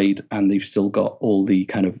inside, and they've still got all the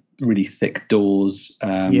kind of really thick doors.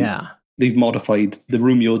 They've modified the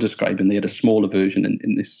room you're describing. They had a smaller version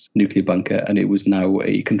in this nuclear bunker, and it was now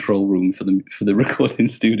a control room for the recording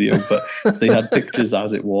studio. But they had pictures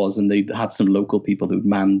as it was, and they had some local people who'd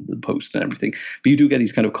manned the post and everything. But you do get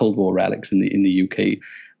these kind of Cold War relics in the UK.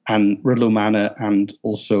 And Rudloe Manor and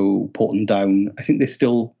also Porton Down, I think they're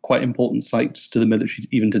still quite important sites to the military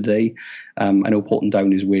even today. I know Porton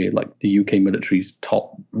Down is where like the UK military's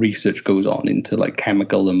top research goes on into like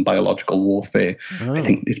chemical and biological warfare. I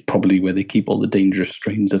think it's probably where they keep all the dangerous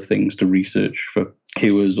strains of things to research for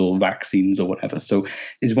cures or vaccines or whatever. So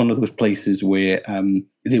it's one of those places where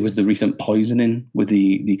there was the recent poisoning with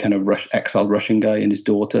the kind of exiled Russian guy and his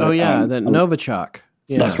daughter. The Novichok.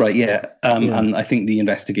 Yeah. That's right, yeah. And I think the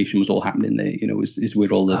investigation was all happening there, is where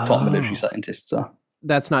all the top military scientists are.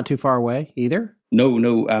 That's not too far away either? No.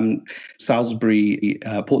 Salisbury,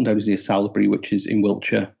 Porton Down is near Salisbury, which is in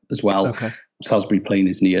Wiltshire as well. Okay. Salisbury Plain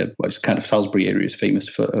is near, it's kind of Salisbury area is famous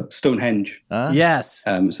for Stonehenge. Yes.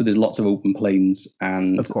 So there's lots of open plains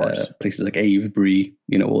and of course. Places like Avebury,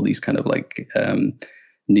 all these kind of like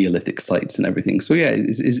Neolithic sites and everything. So yeah,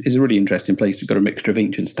 it's a really interesting place. You've got a mixture of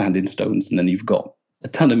ancient standing stones, and then you've got a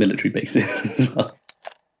ton of military bases as well.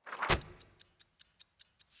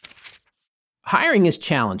 Hiring is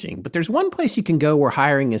challenging, but there's one place you can go where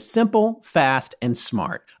hiring is simple, fast, and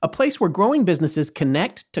smart. A place where growing businesses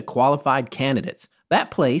connect to qualified candidates.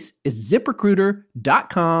 That place is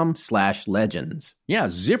ZipRecruiter.com/legends. Yeah,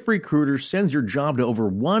 ZipRecruiter sends your job to over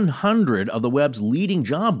 100 of the web's leading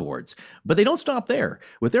job boards. But they don't stop there.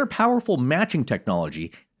 With their powerful matching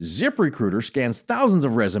technology, ZipRecruiter scans thousands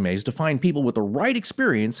of resumes to find people with the right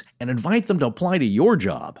experience and invite them to apply to your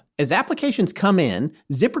job. As applications come in,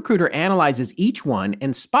 ZipRecruiter analyzes each one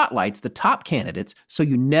and spotlights the top candidates so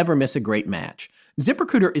you never miss a great match.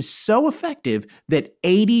 ZipRecruiter is so effective that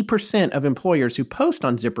 80% of employers who post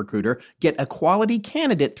on ZipRecruiter get a quality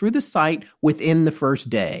candidate through the site within the first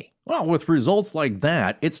day. Well, with results like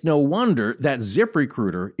that, it's no wonder that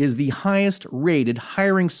ZipRecruiter is the highest rated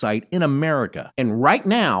hiring site in America. And right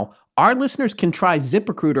now, our listeners can try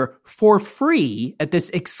ZipRecruiter for free at this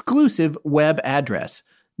exclusive web address,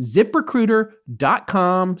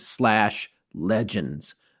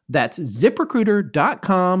 ZipRecruiter.com/legends. That's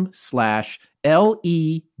ZipRecruiter.com/LEGENDS.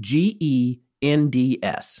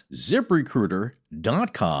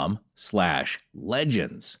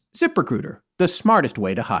 ZipRecruiter.com/legends. ZipRecruiter, the smartest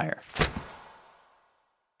way to hire.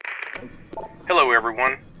 Hello,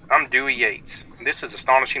 everyone. I'm Dewey Yates. This is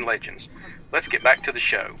Astonishing Legends. Let's get back to the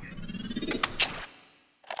show.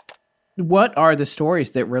 What are the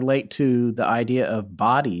stories that relate to the idea of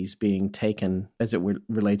bodies being taken as it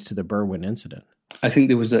relates to the Berwyn incident? I think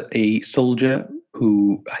there was a soldier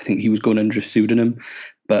who, I think he was going under a pseudonym,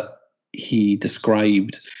 but he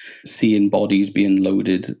described seeing bodies being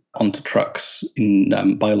loaded onto trucks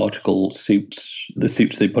in biological suits, the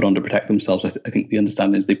suits they put on to protect themselves. I think the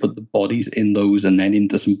understanding is they put the bodies in those and then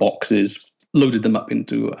into some boxes, loaded them up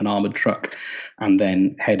into an armored truck, and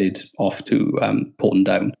then headed off to Porton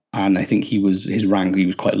Down. And I think he was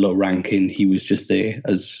quite low ranking. He was just there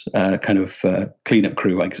as kind of cleanup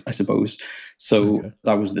crew, I suppose. So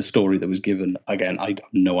That was the story that was given. Again, I have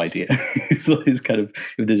no idea if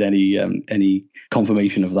there's any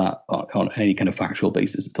confirmation of that on any kind of factual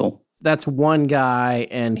basis at all. That's one guy,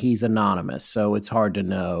 and he's anonymous, so it's hard to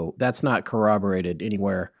know. That's not corroborated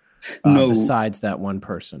anywhere. Besides that one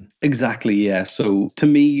person. Exactly, yeah. So to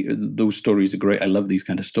me, those stories are great. I love these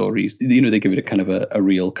kind of stories. You know, they give it a kind of a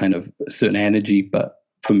real kind of certain energy, but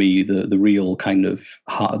for me, the real kind of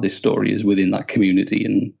heart of this story is within that community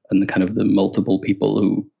and the kind of the multiple people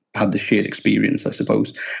who had the shared experience, I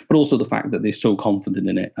suppose, but also the fact that they're so confident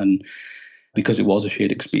in it. And because it was a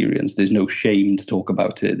shared experience, there's no shame to talk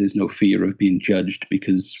about it. There's no fear of being judged,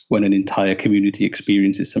 because when an entire community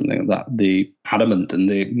experiences something like that, they're adamant and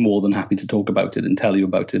they're more than happy to talk about it and tell you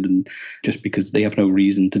about it. And just because they have no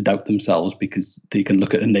reason to doubt themselves, because they can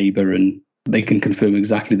look at a neighbor and they can confirm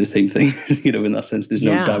exactly the same thing. You know, in that sense, there's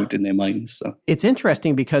no doubt in their minds. So it's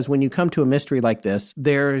interesting because when you come to a mystery like this,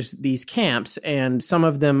 there's these camps, and some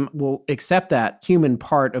of them will accept that human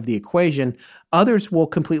part of the equation. Others will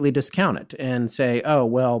completely discount it and say, oh,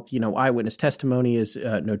 well, you know, eyewitness testimony is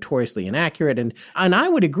notoriously inaccurate. And I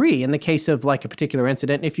would agree in the case of like a particular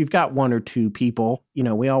incident, if you've got one or two people, you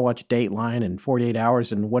know, we all watch Dateline and 48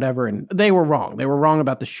 Hours and whatever, and they were wrong. They were wrong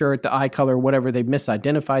about the shirt, the eye color, whatever. They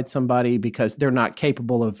misidentified somebody because they're not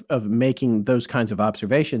capable of making those kinds of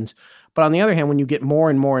observations. But on the other hand, when you get more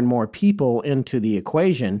and more and more people into the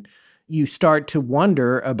equation, you start to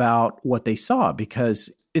wonder about what they saw, because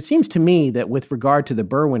it seems to me that with regard to the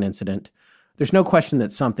Berwyn incident, there's no question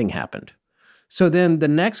that something happened. So then the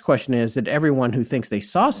next question is that everyone who thinks they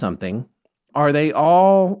saw something, are they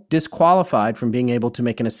all disqualified from being able to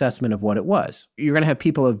make an assessment of what it was? You're going to have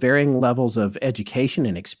people of varying levels of education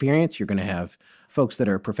and experience. You're going to have folks that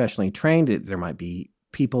are professionally trained. There might be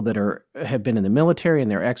people that have been in the military and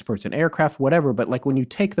they're experts in aircraft, whatever. But like when you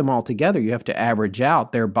take them all together, you have to average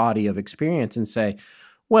out their body of experience and say,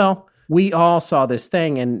 well, we all saw this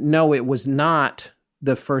thing, and no, it was not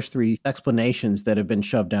the first three explanations that have been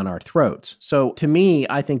shoved down our throats. So to me,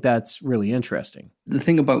 I think that's really interesting. The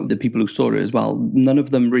thing about the people who saw it as well, none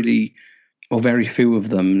of them really, or very few of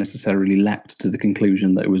them necessarily leapt to the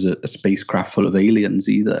conclusion that it was a spacecraft full of aliens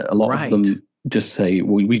either. A lot of them just say,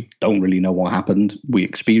 well, we don't really know what happened. We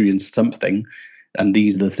experienced something, and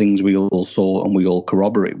these are the things we all saw, and we all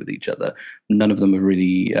corroborate with each other. None of them have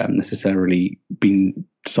really necessarily been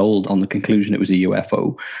sold on the conclusion it was a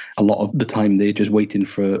UFO. A lot of the time, they're just waiting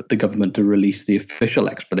for the government to release the official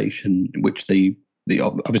explanation, which they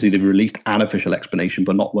obviously they've released an official explanation,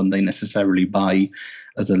 but not one they necessarily buy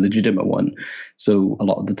as a legitimate one. So a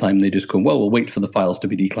lot of the time they just go, well, we'll wait for the files to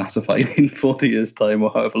be declassified in 40 years' time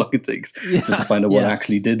or however long it takes just to find out what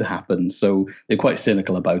actually did happen. So they're quite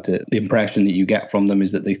cynical about it. The impression that you get from them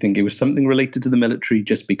is that they think it was something related to the military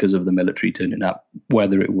just because of the military turning up,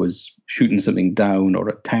 whether it was shooting something down or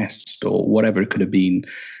a test or whatever it could have been.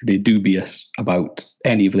 They're dubious about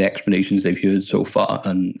any of the explanations they've heard so far.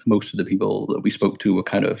 And most of the people that we spoke to were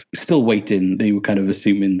kind of still waiting. They were kind of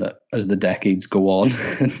assuming that as the decades go on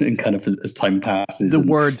and kind of as time passes, the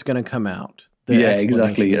word's going to come out. Yeah,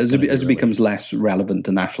 exactly. As it becomes less relevant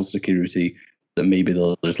to national security, that maybe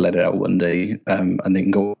they'll just let it out one day and they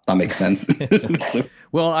can go, that makes sense.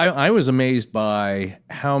 Well, I was amazed by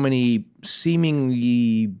how many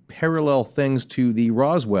seemingly parallel things to the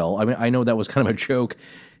Roswell. I mean, I know that was kind of a joke.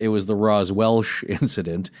 It was the Roswelsh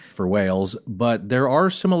incident for Wales, but there are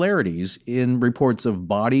similarities in reports of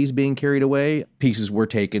bodies being carried away. Pieces were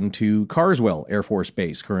taken to Carswell Air Force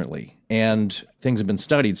Base currently, and things have been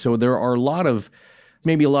studied. So there are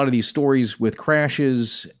maybe a lot of these stories with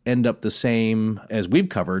crashes end up the same as we've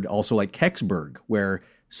covered, also like Kecksburg, where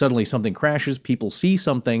suddenly something crashes, people see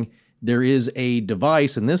something, there is a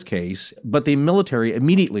device in this case, but the military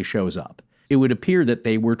immediately shows up. It would appear that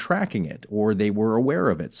they were tracking it or they were aware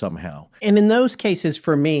of it somehow. And in those cases,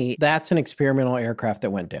 for me, that's an experimental aircraft that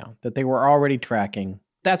went down, that they were already tracking.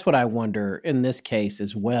 That's what I wonder in this case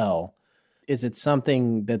as well. Is it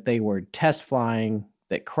something that they were test flying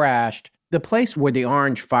that crashed? The place where the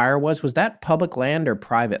orange fire was that public land or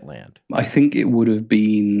private land? I think it would have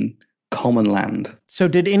been common land. So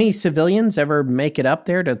did any civilians ever make it up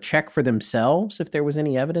there to check for themselves if there was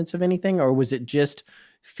any evidence of anything? Or was it just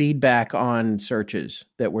feedback on searches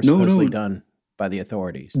that were supposedly done by the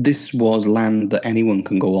authorities? This was land that anyone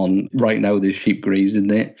can go on. Right now, there's sheep grazing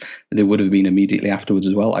there. There would have been immediately afterwards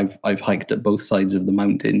as well. I've hiked at both sides of the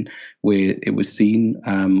mountain where it was seen.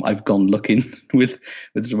 I've gone looking with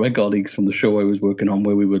some of my colleagues from the show I was working on,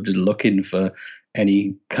 where we were just looking for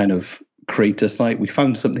any kind of crater site. We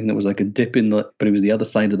found something that was like a dip but it was the other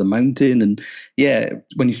side of the mountain. And yeah,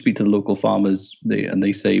 when you speak to the local farmers,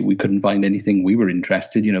 they say we couldn't find anything, we were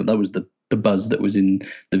interested. That was the buzz that was in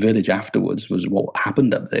the village afterwards, was what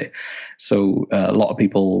happened up there. So a lot of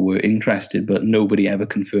people were interested, but nobody ever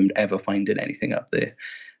confirmed ever finding anything up there.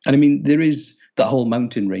 And I mean, there is that whole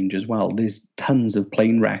mountain range as well. There's tons of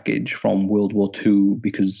plane wreckage from World War II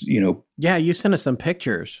because, Yeah, you sent us some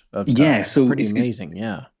pictures of stuff. Yeah, so pretty amazing,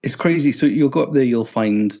 yeah. It's crazy. So you'll go up there, you'll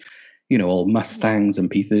find, all Mustangs and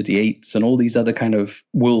P-38s and all these other kind of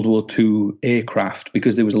World War II aircraft,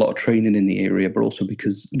 because there was a lot of training in the area, but also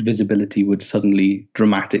because visibility would suddenly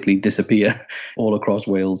dramatically disappear all across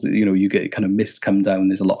Wales. You get kind of mist come down,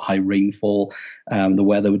 there's a lot of high rainfall, the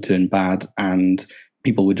weather would turn bad, and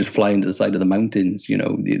people would just fly into the side of the mountains.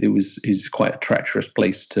 It's quite a treacherous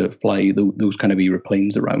place to fly those kind of era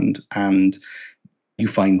planes around. And you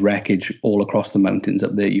find wreckage all across the mountains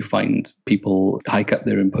up there. You find people hike up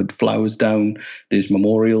there and put flowers down. There's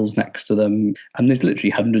memorials next to them. And there's literally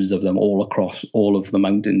hundreds of them all across all of the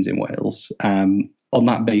mountains in Wales. On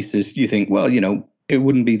that basis, you think, well, it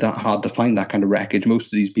wouldn't be that hard to find that kind of wreckage. Most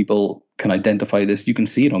of these people can identify this. You can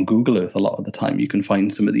see it on Google Earth a lot of the time. You can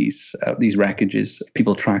find some of these wreckages.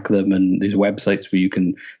 People track them, and there's websites where you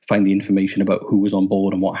can find the information about who was on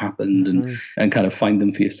board and what happened, and kind of find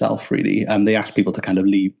them for yourself, really. And they ask people to kind of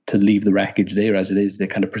leave the wreckage there as it is. They're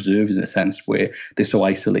kind of preserved in a sense where they're so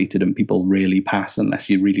isolated and people rarely pass unless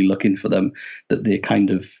you're really looking for them, that they're kind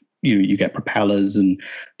of, you get propellers and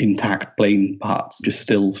intact plane parts just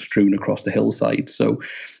still strewn across the hillside. So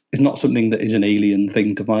it's not something that is an alien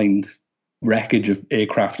thing to find wreckage of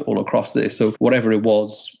aircraft all across there. So whatever it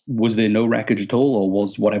was there no wreckage at all, or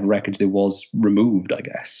was whatever wreckage there was removed, I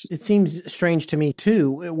guess? It seems strange to me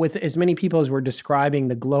too, with as many people as were describing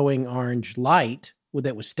the glowing orange light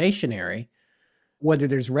that was stationary. Whether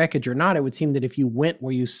there's wreckage or not, it would seem that if you went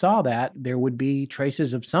where you saw that, there would be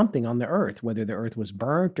traces of something on the Earth, whether the Earth was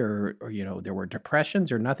burnt or there were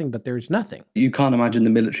depressions or nothing, but there's nothing. You can't imagine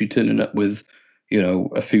the military turning up with,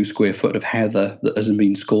 a few square foot of heather that hasn't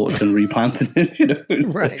been scorched and replanted.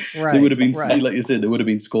 Right. There would have been, like you said, there would have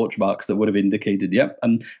been scorch marks that would have indicated, yep.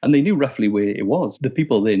 And they knew roughly where it was. The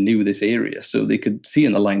people there knew this area, so they could see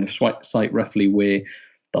in the line of sight roughly where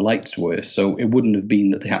the lights were. So it wouldn't have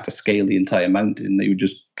been that they had to scale the entire mountain. They would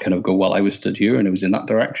just kind of go, well, I was stood here and it was in that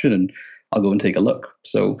direction and I'll go and take a look.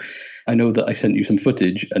 So I know that I sent you some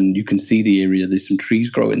footage and you can see the area. There's some trees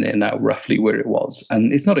growing there now, roughly where it was.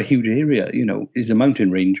 And it's not a huge area, it's a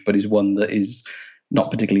mountain range, but is one that is not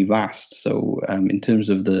particularly vast. So in terms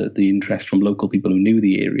of the interest from local people who knew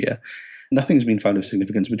the area, nothing's been found of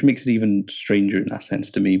significance, which makes it even stranger in that sense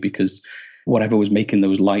to me, because whatever was making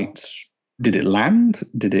those lights, did it land?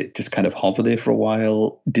 Did it just kind of hover there for a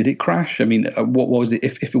while? Did it crash? I mean, what was it?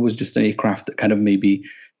 If it was just an aircraft that kind of maybe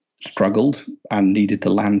struggled and needed to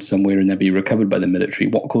land somewhere and then be recovered by the military,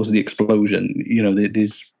 what caused the explosion?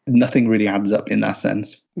 There's nothing really adds up in that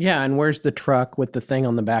sense. Yeah, and where's the truck with the thing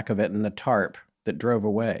on the back of it and the tarp that drove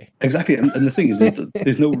away? Exactly, and the thing is,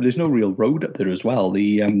 there's no real road up there as well.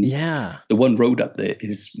 The one road up there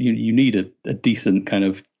is you need a decent kind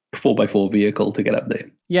of 4x4 vehicle to get up there.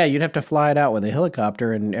 Yeah, you'd have to fly it out with a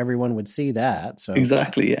helicopter, and everyone would see that. So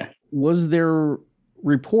exactly, yeah. Was there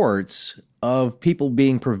reports of people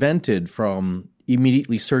being prevented from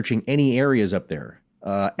immediately searching any areas up there?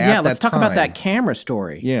 Let's talk about that camera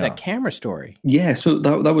story. Yeah. That camera story. Yeah, so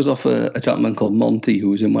that was off a gentleman called Monty, who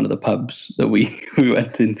was in one of the pubs that we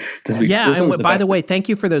went in to speak. Yeah, and by the way, thank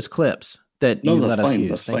you for those clips that you let us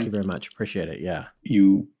use. Thank you very much. Appreciate it, yeah.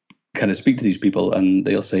 You kind of speak to these people and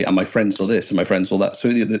they'll say, and my friend saw this and my friend saw that. So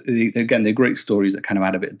again, they're great stories that kind of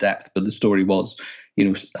add a bit of depth, but the story was,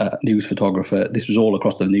 news photographer. This was all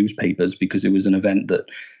across the newspapers because it was an event that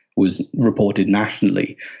was reported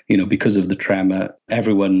nationally, because of the tremor.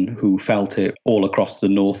 Everyone who felt it all across the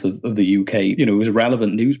north of the UK, it was a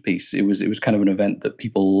relevant news piece. It was kind of an event that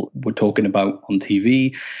people were talking about on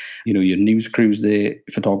TV, your news crews there,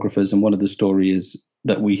 photographers. And one of the stories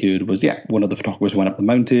that we heard was, one of the photographers went up the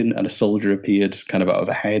mountain and a soldier appeared kind of out of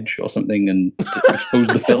a hedge or something and exposed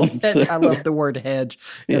the film. I love the word hedge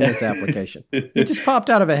in this application. It just popped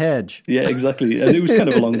out of a hedge. Yeah, exactly. And it was kind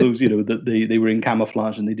of along those, that they were in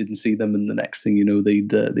camouflage and they didn't see them. And the next thing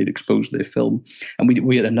they'd exposed their film. And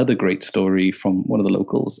we had another great story from one of the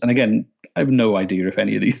locals. And again, I have no idea if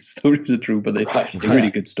any of these stories are true, but they're really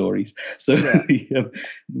good stories. So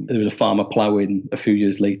there was a farmer ploughing a few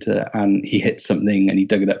years later and he hit something and he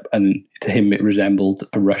dug it up, and to him it resembled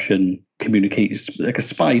a Russian like a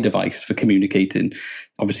spy device for communicating.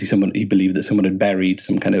 Obviously he believed that someone had buried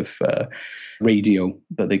some kind of radio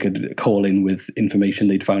that they could call in with information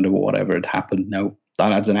they'd found about whatever had happened. Now,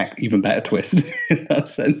 that adds an even better twist in that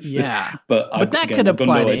sense. Yeah. But that could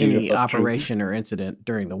apply to any operation or incident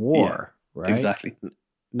during the war, right? Exactly.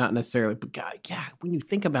 Not necessarily, but when you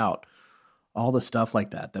think about all the stuff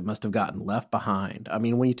like that must have gotten left behind. I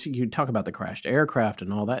mean, when you talk about the crashed aircraft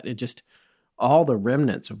and all that, it just, all the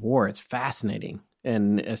remnants of war, it's fascinating.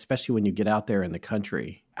 And especially when you get out there in the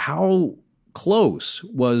country. How close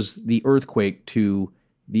was the earthquake to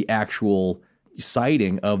the actual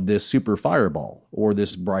sighting of this super fireball or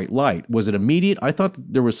this bright light? Was it immediate? I thought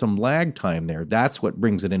there was some lag time there. That's what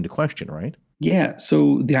brings it into question, right? Yeah,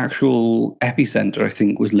 so the actual epicenter, I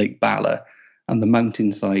think, was Lake Bala. And the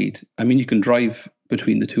mountainside, I mean, you can drive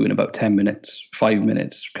between the two in about 10 minutes, 5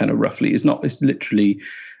 minutes, kind of roughly. It's literally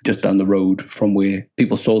just down the road from where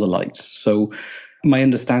people saw the lights. So my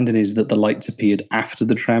understanding is that the lights appeared after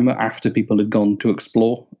the tremor, after people had gone to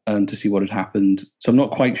explore and to see what had happened. So I'm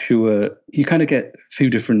not quite sure. You kind of get a few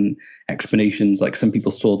different explanations. Like some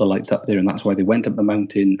people saw the lights up there and that's why they went up the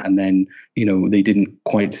mountain. And then, they didn't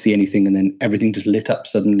quite see anything. And then everything just lit up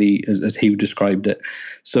suddenly as he described it.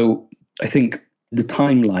 So I think the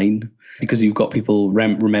timeline, because you've got people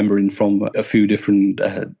remembering from a few different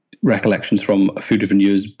recollections from a few different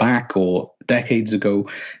years back or decades ago,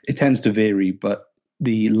 it tends to vary, but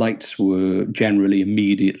the lights were generally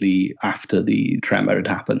immediately after the tremor had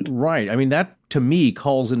happened. Right. I mean, that to me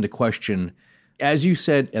calls into question, as you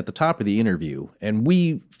said at the top of the interview, and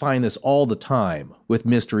we find this all the time with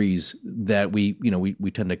mysteries that we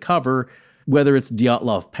tend to cover, whether it's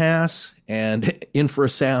Dyatlov Pass and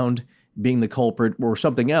infrasound being the culprit or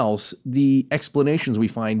something else, the explanations we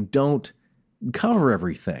find don't cover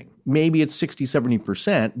everything. Maybe it's 60,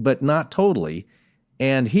 70%, but not totally.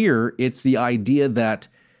 And here it's the idea that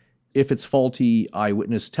if it's faulty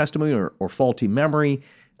eyewitness testimony or faulty memory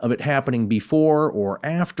of it happening before or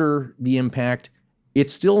after the impact,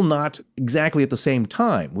 it's still not exactly at the same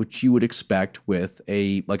time, which you would expect with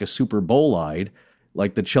a super bolide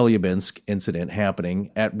like the Chelyabinsk incident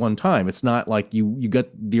happening at one time. It's not like you got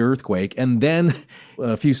the earthquake and then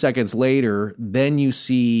a few seconds later, then you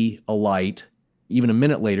see a light, even a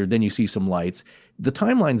minute later, then you see some lights. The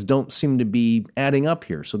timelines don't seem to be adding up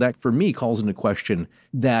here. So that, for me, calls into question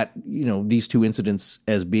that, these two incidents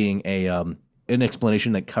as being an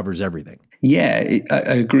explanation that covers everything. Yeah, I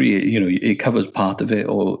agree. It covers part of it,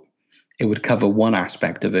 or it would cover one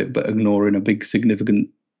aspect of it, but ignoring a big significant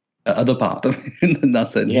other part of it in that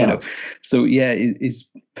sense, So it's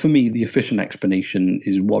for me, the efficient explanation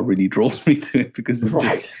is what really draws me to it, because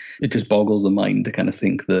it just boggles the mind to kind of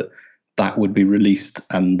think that would be released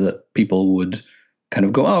and that people would kind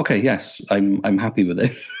of go, oh, okay, yes, I'm happy with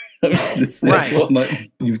this. Right.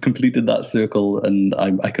 You've completed that circle, and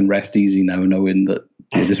I can rest easy now, knowing that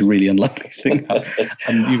this really unlikely thing happened.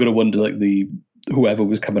 And you're going to wonder, like, whoever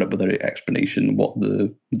was coming up with their explanation, what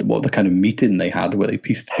the kind of meeting they had where they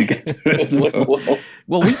pieced it together.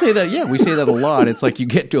 Well, we say that a lot. It's like you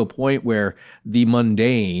get to a point where the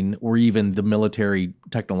mundane or even the military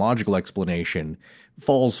technological explanation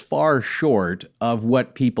falls far short of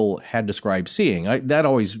what people had described seeing. That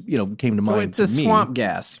always, came to mind to me. It's a swamp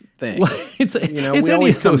gas thing. Well, it's we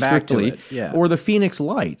always come back to it. Yeah. Or the Phoenix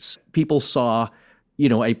Lights. People saw,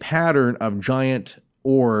 a pattern of giant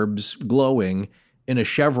orbs glowing in a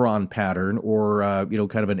chevron pattern or,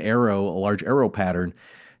 kind of a large arrow pattern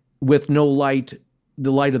with no light,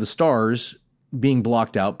 the light of the stars being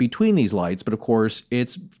blocked out between these lights. But of course,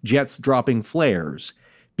 it's jets dropping flares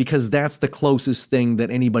because that's the closest thing that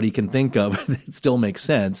anybody can think of that still makes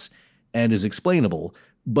sense and is explainable.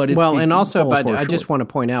 But I just want to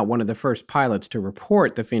point out one of the first pilots to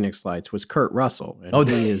report the Phoenix Lights was Kurt Russell. And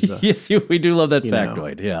he is, yes, we do love that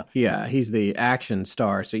factoid. Yeah, he's the action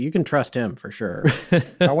star, so you can trust him for sure.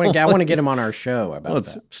 I want to get him on our show about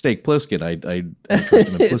that. It's Snake Plissken. I trust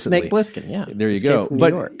him implicitly. Snake Plissken, yeah. There you go. From New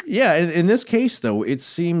York. Yeah, in this case though, it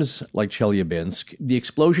seems like Chelyabinsk, the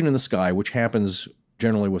explosion in the sky, which happens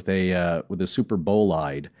generally with a super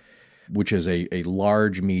bolide, which is a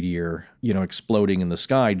large meteor, exploding in the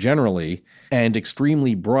sky generally, and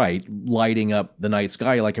extremely bright, lighting up the night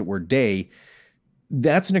sky like it were day.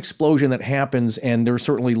 That's an explosion that happens, and there was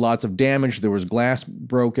certainly lots of damage. There was glass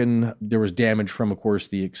broken. There was damage from, of course,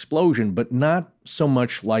 the explosion, but not so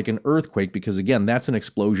much like an earthquake, because, again, that's an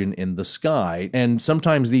explosion in the sky. And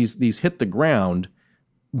sometimes these hit the ground,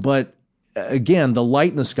 but, again, the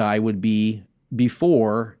light in the sky would be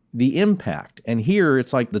before the impact. And here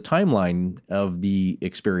it's like the timeline of the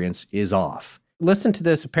experience is off. Listen to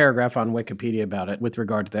this paragraph on Wikipedia about it with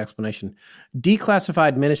regard to the explanation.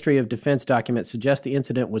 Declassified Ministry of Defense documents suggest the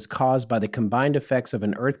incident was caused by the combined effects of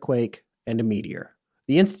an earthquake and a meteor.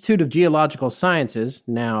 The Institute of Geological Sciences,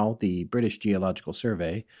 now the British Geological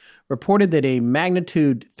Survey, reported that a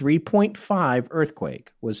magnitude 3.5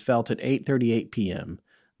 earthquake was felt at 8:38 p.m.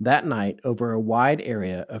 that night over a wide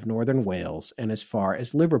area of northern Wales and as far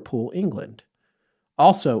as Liverpool, England.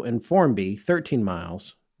 Also in Formby, 13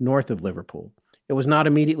 miles north of Liverpool. It was not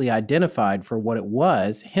immediately identified for what it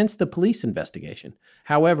was, hence the police investigation.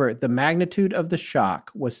 However, the magnitude of the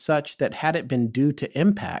shock was such that had it been due to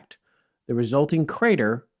impact, the resulting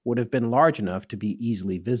crater would have been large enough to be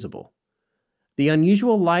easily visible. The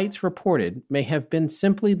unusual lights reported may have been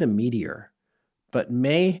simply the meteor, but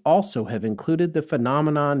may also have included the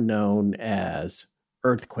phenomenon known as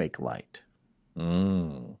earthquake light.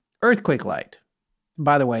 Earthquake light.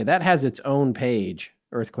 By the way, that has its own page,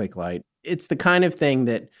 earthquake light. It's the kind of thing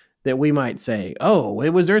that we might say, oh, it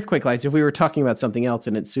was earthquake lights if we were talking about something else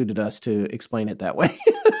and it suited us to explain it that way.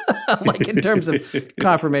 Like in terms of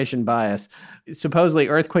confirmation bias. Supposedly,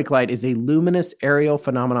 earthquake light is a luminous aerial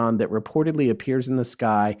phenomenon that reportedly appears in the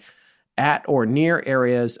sky at or near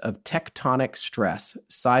areas of tectonic stress,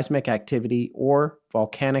 seismic activity, or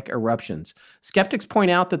volcanic eruptions. Skeptics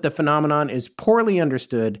point out that the phenomenon is poorly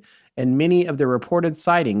understood, and many of the reported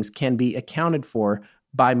sightings can be accounted for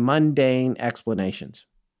by mundane explanations.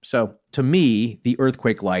 So, to me, the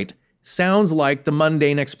earthquake light sounds like the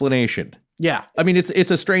mundane explanation. Yeah. I mean,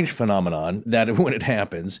 it's a strange phenomenon that when it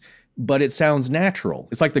happens, but it sounds natural.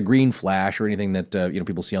 It's like the green flash or anything that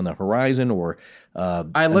people see on the horizon or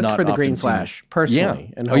I looked for the green flash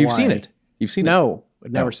personally. Yeah. You've seen it. You've seen it. No,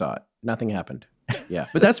 never saw it. Nothing happened. Yeah.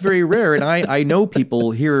 But that's very rare. And I know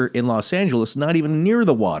people here in Los Angeles, not even near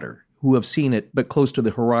the water, who have seen it, but close to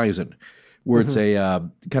the horizon, where it's a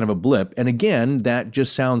kind of a blip. And again, that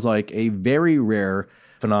just sounds like a very rare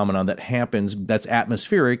phenomenon that happens that's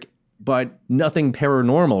atmospheric, but nothing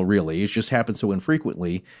paranormal, really. It just happens so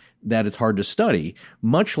infrequently that it's hard to study,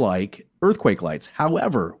 much like earthquake lights.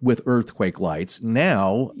 However, with earthquake lights,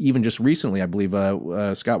 now, even just recently, I believe,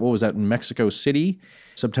 Scott, what was that, in Mexico City?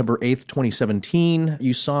 September 8th, 2017,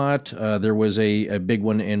 you saw it. There was a big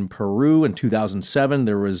one in Peru in 2007.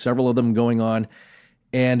 There was several of them going on.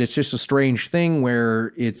 And it's just a strange thing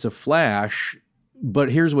where it's a flash.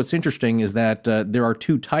 But here's what's interesting is that there are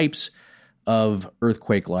two types of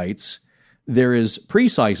earthquake lights. There is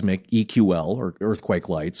pre-seismic EQL, or earthquake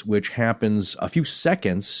lights, which happens a few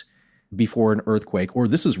seconds before an earthquake, or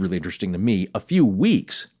this is really interesting to me, a few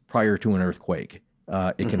weeks prior to an earthquake.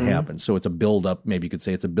 It can happen. So it's a buildup, maybe you could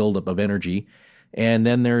say it's a buildup of energy. And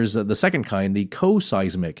then there's the second kind, the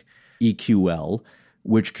co-seismic EQL,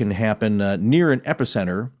 which can happen near an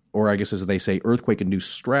epicenter, or I guess as they say,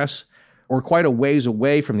 earthquake-induced stress, or quite a ways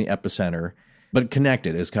away from the epicenter. but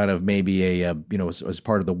connected as kind of maybe as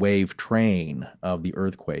part of the wave train of the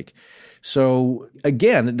earthquake. So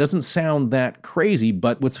again, it doesn't sound that crazy,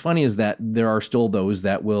 but what's funny is that there are still those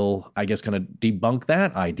that will, I guess, kind of debunk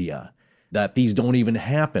that idea, that these don't even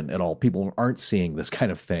happen at all. People aren't seeing this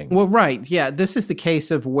kind of thing. Well, right. Yeah, this is the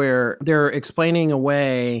case of where they're explaining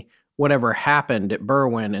away whatever happened at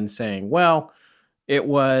Berwyn and saying, well, it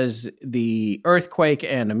was the earthquake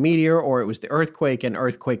and a meteor, or it was the earthquake and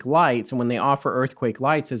earthquake lights. And when they offer earthquake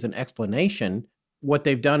lights as an explanation, what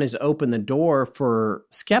they've done is open the door for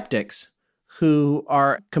skeptics who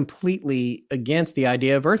are completely against the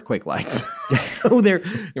idea of earthquake lights. So they're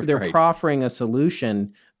right. proffering a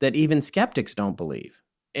solution that even skeptics don't believe.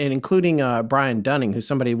 And including Brian Dunning, who's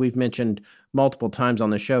somebody we've mentioned multiple times on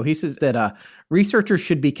the show. He says that researchers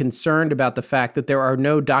should be concerned about the fact that there are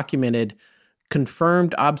no documented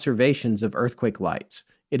confirmed observations of earthquake lights.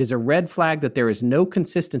 It is a red flag that there is no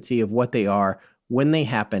consistency of what they are, when they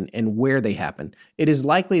happen, and where they happen. It is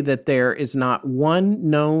likely that there is not one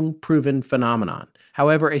known proven phenomenon.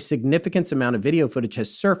 However, a significant amount of video footage has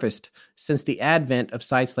surfaced since the advent of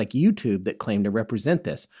sites like YouTube that claim to represent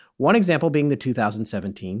this. One example being the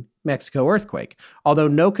 2017 Mexico earthquake. Although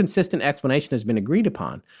no consistent explanation has been agreed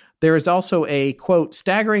upon, there is also a, quote,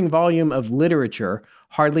 staggering volume of literature.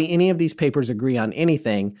 Hardly any of these papers agree on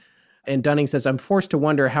anything. And Dunning says, I'm forced to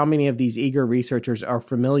wonder how many of these eager researchers are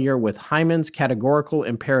familiar with Hyman's categorical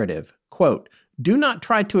imperative. Quote, do not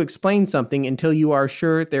try to explain something until you are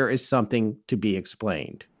sure there is something to be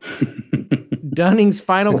explained. Dunning's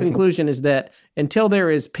final conclusion is that until there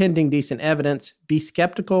is pending decent evidence, be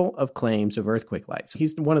skeptical of claims of earthquake lights.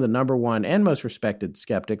 He's one of the number one and most respected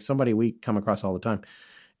skeptics, somebody we come across all the time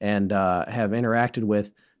and have interacted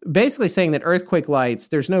with, basically saying that earthquake lights,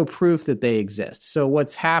 there's no proof that they exist. So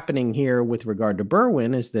what's happening here with regard to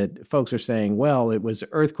Berwyn is that folks are saying, well, it was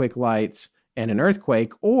earthquake lights and an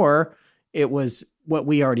earthquake, or it was what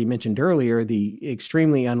we already mentioned earlier, the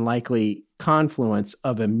extremely unlikely confluence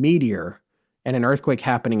of a meteor and an earthquake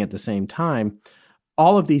happening at the same time.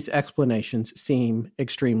 All of these explanations seem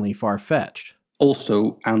extremely far-fetched.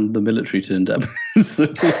 Also, and the military turned up.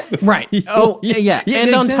 Right. Oh, yeah. And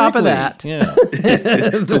exactly. On top of that,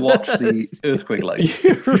 to watch the earthquake lights.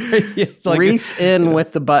 Right. Like Reese in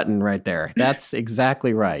with the button right there. That's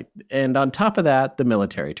exactly right. And on top of that, the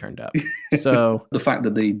military turned up. So the fact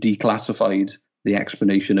that they declassified the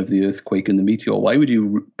explanation of the earthquake and the meteor, why would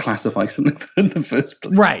you classify something in the first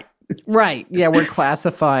place? Right. Right. Yeah, we're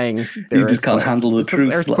classifying. You just can't handle the truth.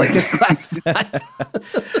 The earthquake is classified.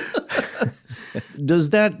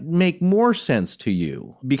 Does that make more sense to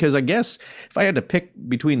you? Because I guess if I had to pick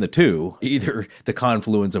between the two, either the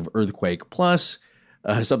confluence of earthquake plus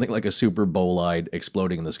something like a super bolide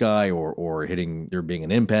exploding in the sky or hitting there being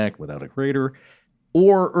an impact without a crater,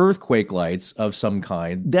 or earthquake lights of some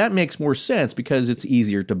kind, that makes more sense because it's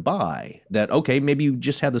easier to buy. That, okay, maybe you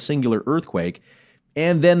just had the singular earthquake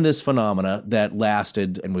and then this phenomena that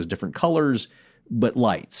lasted and was different colors, but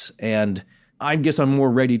lights. And I guess I'm more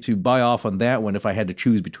ready to buy off on that one if I had to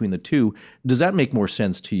choose between the two. Does that make more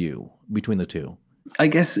sense to you between the two? I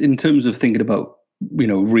guess in terms of thinking about,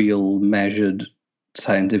 real measured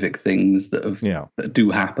scientific things that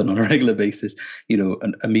do happen on a regular basis,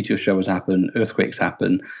 a meteor showers happen, earthquakes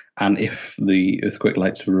happen, and if the earthquake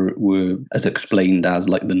lights were as explained as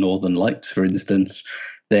like the Northern Lights, for instance,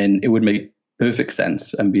 then it would make perfect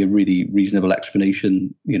sense and be a really reasonable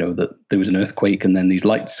explanation, that there was an earthquake and then these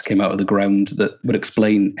lights came out of the ground that would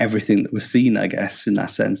explain everything that was seen, I guess, in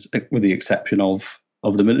that sense, with the exception of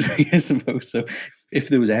the military, I suppose. So if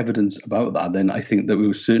there was evidence about that, then I think that it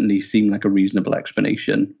would certainly seem like a reasonable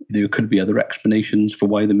explanation. There could be other explanations for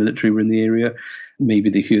why the military were in the area.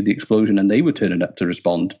 Maybe they heard the explosion and they were turning up to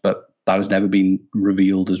respond, but that has never been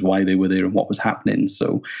revealed as why they were there and what was happening.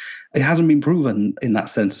 So it hasn't been proven in that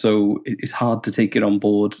sense. So it's hard to take it on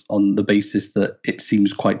board on the basis that it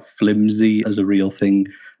seems quite flimsy as a real thing.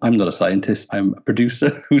 I'm not a scientist. I'm a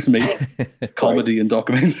producer who's made comedy and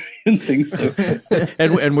documentary and things. So.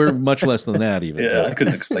 and we're much less than that even. Yeah, so. I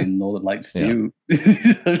couldn't explain Northern Lights to you.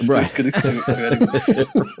 Right.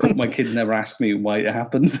 My kids never asked me why it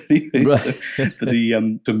happens. Anyway.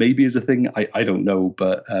 Right. So maybe as a thing, I don't know,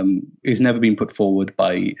 but it's never been put forward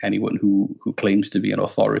by anyone who claims to be an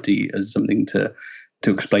authority as something to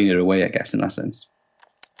explain it away, I guess, in that sense.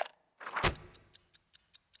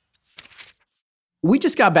 We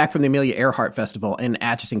just got back from the Amelia Earhart Festival in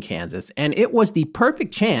Atchison, Kansas, and it was the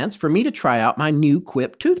perfect chance for me to try out my new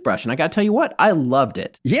Quip toothbrush. And I got to tell you what, I loved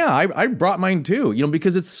it. Yeah, I brought mine too,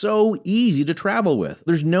 because it's so easy to travel with.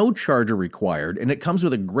 There's no charger required, and it comes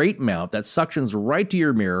with a great mount that suctions right to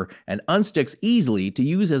your mirror and unsticks easily to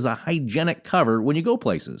use as a hygienic cover when you go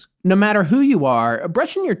places. No matter who you are,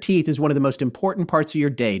 brushing your teeth is one of the most important parts of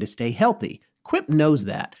your day to stay healthy. Quip knows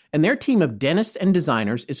that, and their team of dentists and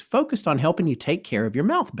designers is focused on helping you take care of your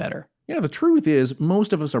mouth better. Yeah, the truth is,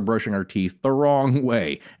 most of us are brushing our teeth the wrong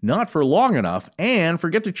way, not for long enough, and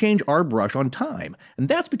forget to change our brush on time. And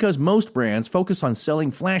that's because most brands focus on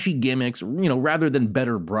selling flashy gimmicks, rather than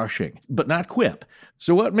better brushing. But not Quip.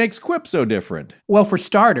 So what makes Quip so different? Well, for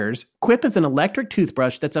starters, Quip is an electric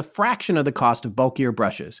toothbrush that's a fraction of the cost of bulkier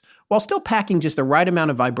brushes, while still packing just the right amount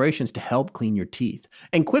of vibrations to help clean your teeth.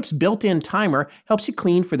 And Quip's built-in timer helps you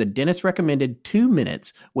clean for the dentist recommended 2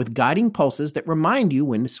 minutes with guiding pulses that remind you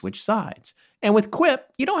when to switch sides. And with Quip,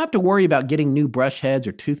 you don't have to worry about getting new brush heads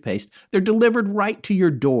or toothpaste. They're delivered right to your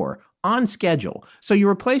door, on schedule, so you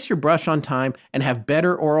replace your brush on time and have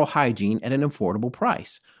better oral hygiene at an affordable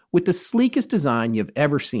price, with the sleekest design you've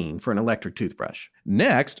ever seen for an electric toothbrush.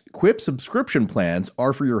 Next, Quip subscription plans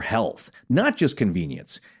are for your health, not just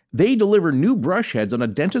convenience. They deliver new brush heads on a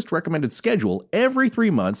dentist-recommended schedule every 3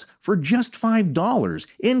 months for just $5,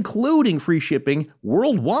 including free shipping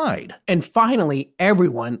worldwide. And finally,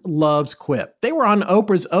 everyone loves Quip. They were on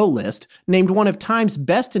Oprah's O List, named one of Time's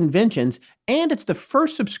best inventions, and it's the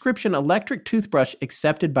first subscription electric toothbrush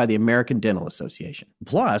accepted by the American Dental Association.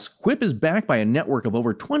 Plus, Quip is backed by a network of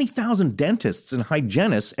over 20,000 dentists and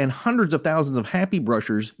hygienists, and hundreds of thousands of happy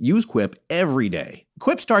brushers use Quip every day.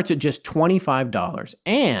 Quip starts at just $25,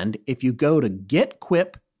 and if you go to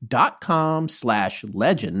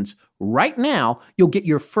getquip.com/legends right now, you'll get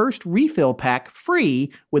your first refill pack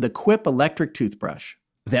free with a Quip electric toothbrush.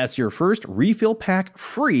 That's your first refill pack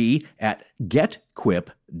free at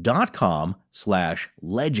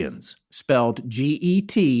getquip.com/legends. Spelled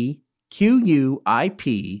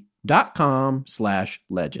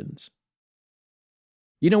GETQUIP.com/legends.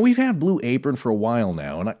 We've had Blue Apron for a while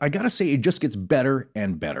now, and I gotta say, it just gets better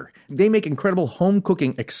and better. They make incredible home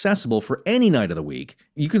cooking accessible for any night of the week.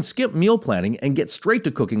 You can skip meal planning and get straight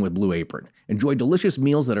to cooking with Blue Apron. Enjoy delicious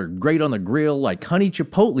meals that are great on the grill, like honey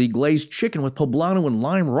chipotle glazed chicken with poblano and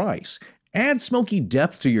lime rice. Add smoky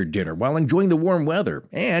depth to your dinner while enjoying the warm weather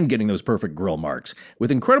and getting those perfect grill marks. With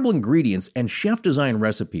incredible ingredients and chef-design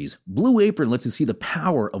recipes, Blue Apron lets you see the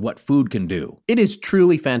power of what food can do. It is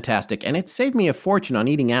truly fantastic, and it saved me a fortune on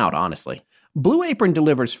eating out, honestly. Blue Apron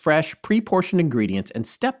delivers fresh, pre-portioned ingredients and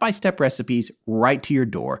step-by-step recipes right to your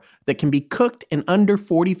door that can be cooked in under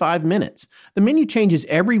 45 minutes. The menu changes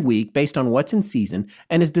every week based on what's in season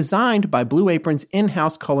and is designed by Blue Apron's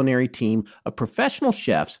in-house culinary team of professional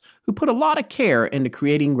chefs who put a lot of care into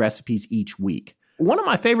creating recipes each week. One of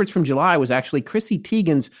my favorites from July was actually Chrissy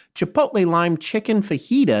Teigen's Chipotle Lime Chicken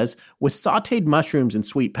Fajitas with sauteed mushrooms and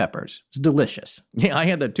sweet peppers. It's delicious. Yeah, I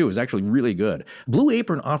had that too. It was actually really good. Blue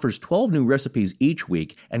Apron offers 12 new recipes each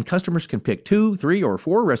week, and customers can pick 2, 3, or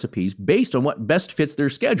 4 recipes based on what best fits their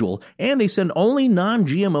schedule, and they send only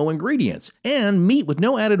non-GMO ingredients and meat with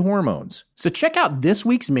no added hormones. So check out this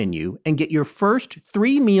week's menu and get your first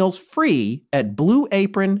 3 meals free at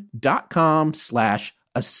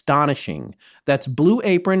blueapron.com/astonishing. That's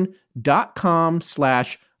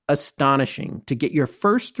blueapron.com/astonishing to get your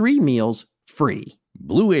first 3 meals free.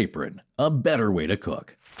 Blue Apron, a better way to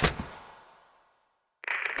cook.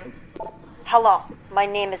 Hello, my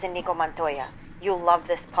name is Inigo Montoya. You'll love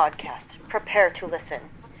this podcast. Prepare to listen.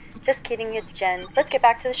 Just kidding, it's Jen. Let's get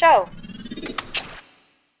back to the show.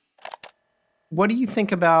 What do you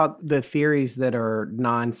think about the theories that are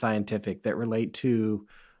non-scientific that relate to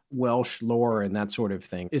Welsh lore and that sort of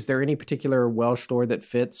thing? Is there any particular Welsh lore that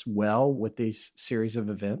fits well with these series of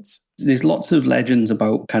events? There's lots of legends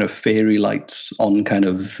about kind of fairy lights on kind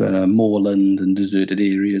of moorland and deserted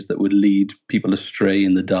areas that would lead people astray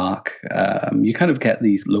in the dark. You kind of get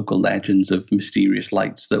these local legends of mysterious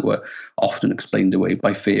lights that were often explained away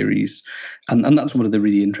by fairies. And that's one of the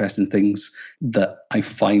really interesting things that I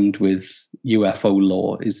find with UFO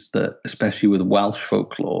lore is that, especially with Welsh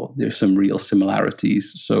folklore, there's some real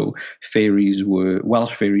similarities. So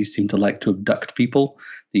Welsh fairies seem to like to abduct people.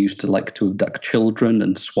 They used to like to abduct children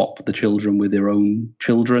and swap the children with their own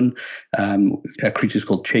children. Creatures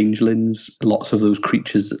called changelings. Lots of those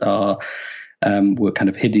creatures were kind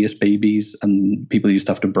of hideous babies, and people used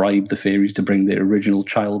to have to bribe the fairies to bring their original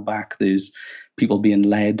child back. There's people being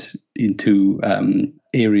led into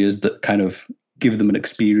areas that kind of give them an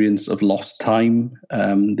experience of lost time.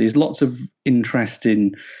 There's lots of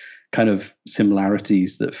interesting kind of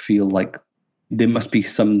similarities that feel like there must be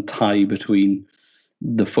some tie between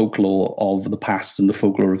the folklore of the past and the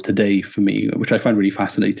folklore of today for me, which I find really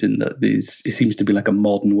fascinating, that it seems to be like a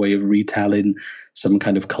modern way of retelling some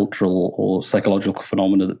kind of cultural or psychological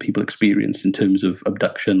phenomena that people experience in terms of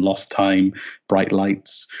abduction, lost time, bright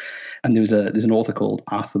lights. And there's an author called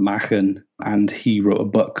Arthur Machen, and he wrote a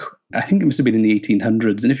book, I think it must have been in the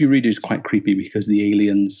 1800s. And if you read it, it's quite creepy because the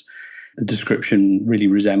aliens, the description really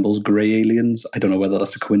resembles grey aliens. I don't know whether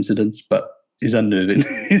that's a coincidence, but is unnerving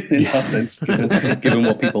in that sense, given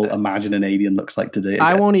what people imagine an alien looks like today.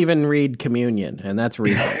 I won't even read Communion, and that's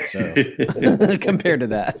recent, so compared to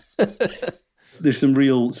that. There's some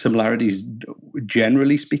real similarities,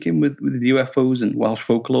 generally speaking, with UFOs and Welsh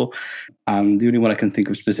folklore. And the only one I can think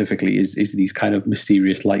of specifically is these kind of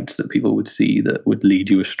mysterious lights that people would see that would lead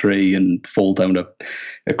you astray and fall down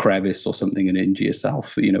a crevice or something and injure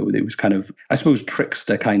yourself. You know, it was kind of, I suppose,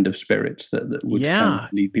 trickster kind of spirits that would kind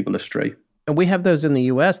of lead people astray. And we have those in the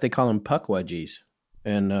U.S. They call them puckwudgies.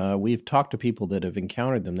 And we've talked to people that have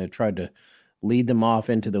encountered them. They've tried to lead them off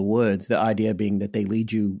into the woods, the idea being that they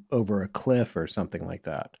lead you over a cliff or something like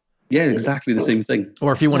that. Yeah, exactly the same thing.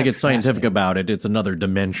 Or if you want to get scientific about it, it's another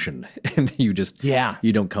dimension, and you just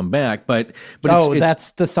you don't come back. But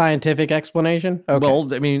that's the scientific explanation. Okay.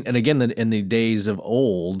 Well, I mean, and again, in the days of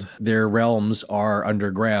old, their realms are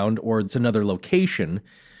underground, or it's another location.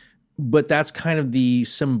 But that's kind of the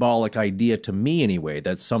symbolic idea to me anyway,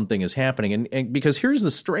 that something is happening. And because here's the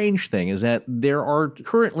strange thing is that there are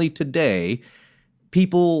currently today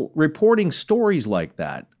people reporting stories like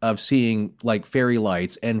that of seeing like fairy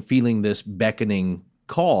lights and feeling this beckoning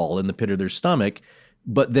call in the pit of their stomach,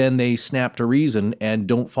 but then they snap to reason and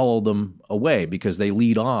don't follow them away because they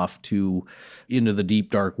lead off into the deep,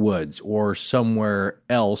 dark woods or somewhere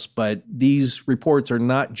else. But these reports are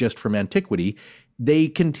not just from antiquity. They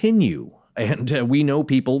continue, and we know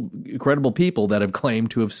people, credible people, that have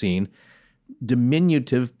claimed to have seen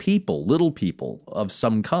diminutive people, little people of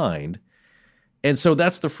some kind. And so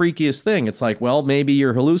that's the freakiest thing. It's like, well, maybe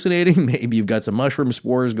you're hallucinating, maybe you've got some mushroom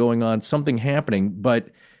spores going on, something happening, but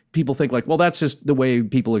people think like, well, that's just the way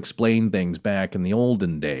people explain things back in the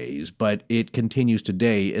olden days, but it continues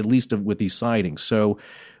today, at least with these sightings. So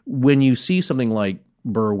when you see something like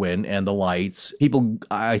Berwyn and the lights, people,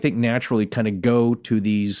 I think, naturally kind of go to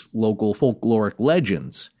these local folkloric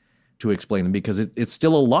legends to explain them because it's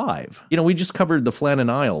still alive. You know, we just covered the Flannan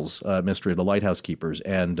Isles mystery of the Lighthouse Keepers,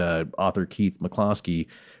 and author Keith McCloskey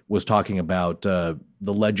was talking about the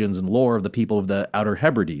legends and lore of the people of the Outer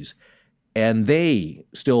Hebrides, and they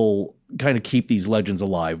still kind of keep these legends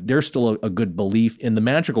alive. There's still a good belief in the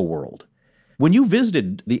magical world. When you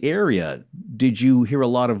visited the area, did you hear a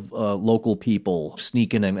lot of local people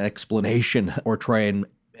sneak in an explanation or try and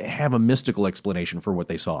have a mystical explanation for what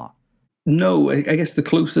they saw? No, I guess the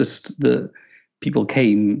closest that people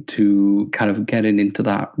came to kind of getting into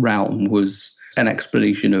that realm was an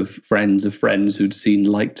explanation of friends who'd seen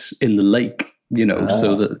lights in the lake, you know,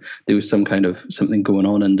 so that there was some kind of something going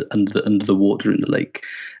on under the water in the lake.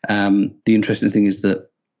 The interesting thing is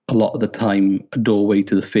that a lot of the time, a doorway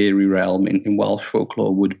to the fairy realm in Welsh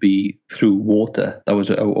folklore would be through water. That was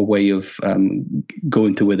a way of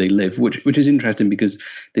going to where they live, which is interesting because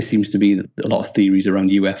there seems to be a lot of theories around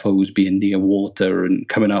UFOs being near water and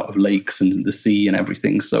coming out of lakes and the sea and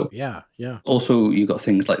everything. So yeah. Also, you've got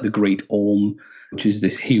things like the Great Orme, which is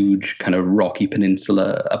this huge kind of rocky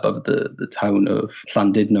peninsula above the town of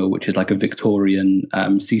Llandudno, which is like a Victorian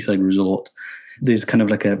seaside resort. There's kind of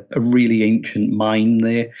like a really ancient mine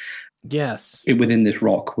there. Yes. Within this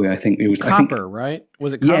rock where I think it was copper, right?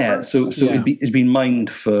 Was it copper? Yeah, so it's been mined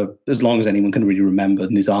for as long as anyone can really remember.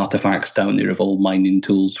 And there's artifacts down there of old mining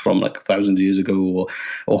tools from like 1,000 years ago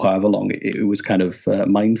or however long it was kind of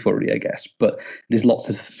mined for, I guess. But there's lots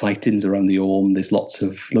of sightings around the Orme. There's lots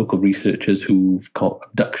of local researchers who've got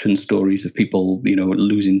abduction stories of people, you know,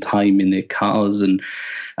 losing time in their cars. And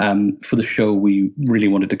for the show, we really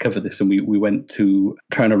wanted to cover this, and we went to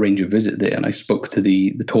try and arrange a visit there. And I spoke to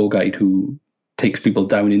the tour guide who takes people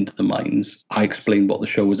down into the mines. I explained what the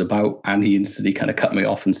show was about, and he instantly kind of cut me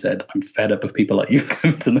off and said, "I'm fed up of people like you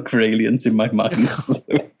coming to look for aliens in my mines."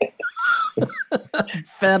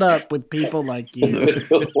 Fed up with people like you.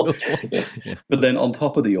 But then on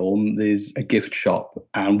top of the Orme, there's a gift shop,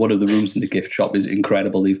 and one of the rooms in the gift shop is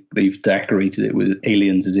incredible. They've decorated it with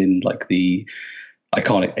aliens, as in like the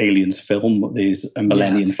iconic Aliens film. There's a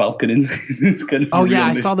Millennium Falcon in it's kind of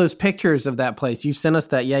I saw those pictures of that place. You sent us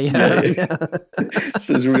that. Yeah.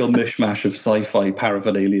 So there's a real mishmash of sci-fi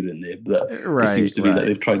paraphernalia in there, but it seems to be that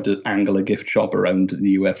they've tried to angle a gift shop around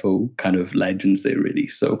the UFO kind of legends there, really.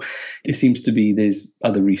 So it seems to be there's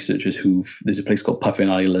other researchers there's a place called Puffin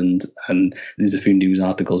Island, and there's a few news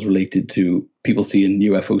articles related to people seeing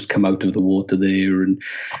UFOs come out of the water there, and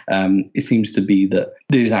it seems to be that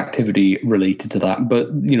there's activity related to that. But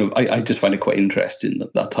I just find it quite interesting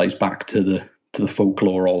that ties back to the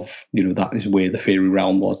folklore of that is where the fairy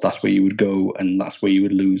realm was. That's where you would go, and that's where you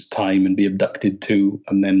would lose time and be abducted to,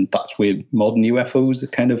 and then that's where modern UFOs are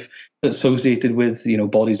kind of associated with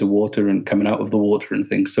bodies of water and coming out of the water and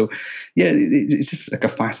things. So it's just like a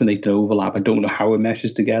fascinating overlap. I don't know how it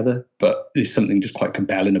meshes together, but there's something just quite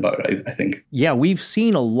compelling about it, I think. Yeah, we've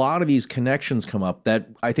seen a lot of these connections come up that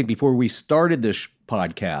I think before we started this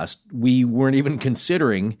podcast, we weren't even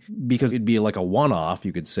considering, because it'd be like a one-off,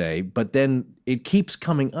 you could say, but then it keeps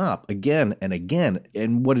coming up again and again.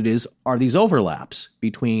 And what it is are these overlaps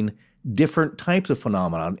between different types of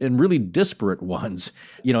phenomenon and really disparate ones.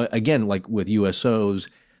 Again, like with USOs,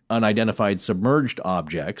 unidentified submerged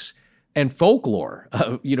objects, and folklore,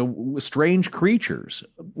 strange creatures.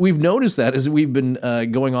 We've noticed that as we've been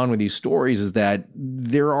going on with these stories, is that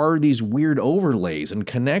there are these weird overlays and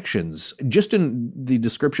connections just in the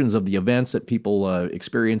descriptions of the events that people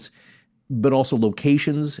experience, but also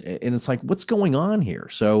locations. And it's like, what's going on here?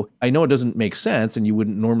 So I know it doesn't make sense and you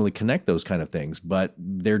wouldn't normally connect those kind of things, but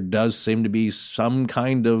there does seem to be some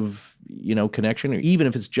kind of, connection, even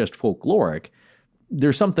if it's just folkloric.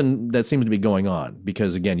 There's something that seems to be going on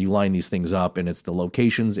because, again, you line these things up and it's the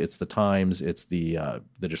locations, it's the times, it's the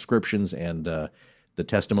descriptions and the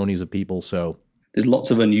testimonies of people. So there's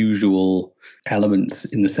lots of unusual elements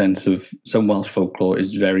in the sense of some Welsh folklore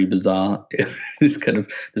is very bizarre. There's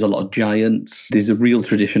a lot of giants. There's a real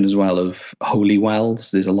tradition as well of holy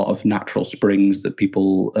wells. There's a lot of natural springs that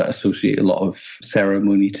people associate a lot of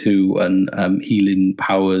ceremony to, and healing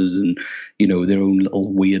powers, and their own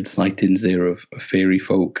little weird sightings there of fairy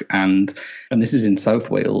folk. And this is in South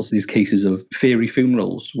Wales. These cases of fairy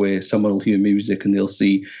funerals where someone will hear music and they'll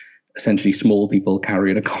see essentially small people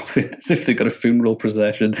carrying a coffin as if they've got a funeral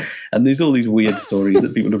procession. And there's all these weird stories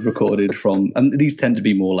that people have recorded from, and these tend to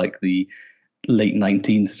be more like the late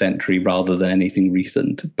 19th century rather than anything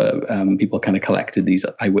recent. But people kind of collected these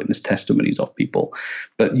eyewitness testimonies of people.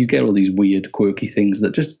 But you get all these weird, quirky things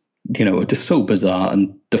that just, are just so bizarre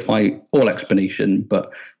and defy all explanation,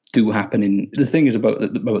 but do happen the thing is about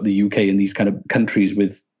the UK and these kind of countries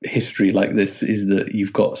with history like this is that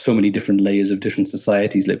you've got so many different layers of different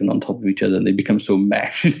societies living on top of each other, and they become so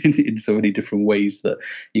meshed in so many different ways that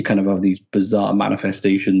you kind of have these bizarre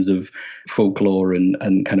manifestations of folklore and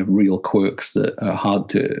kind of real quirks that are hard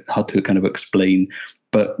to kind of explain.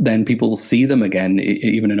 But then people see them again,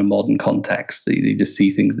 even in a modern context. They just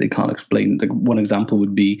see things they can't explain. Like one example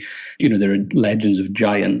would be, there are legends of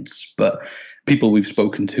giants, but people we've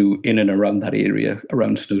spoken to in and around that area,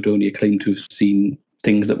 around Snowdonia, claim to have seen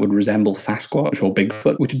things that would resemble Sasquatch or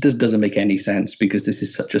Bigfoot, which doesn't make any sense because this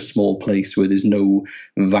is such a small place where there's no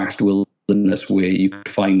vast wilderness where you could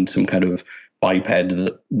find some kind of biped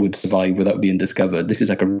that would survive without being discovered. This is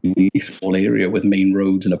like a really small area with main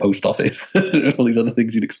roads and a post office and all these other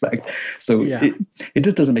things you'd expect. So it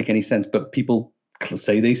just doesn't make any sense, but people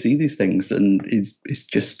say they see these things, and it's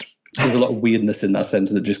just... There's a lot of weirdness in that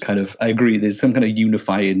sense that just kind of, I agree, there's some kind of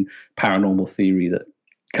unifying paranormal theory that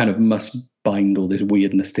kind of must bind all this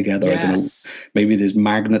weirdness together. Yes. I don't know, maybe there's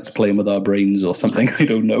magnets playing with our brains or something. I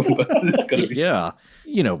don't know, but it's gotta be. Yeah.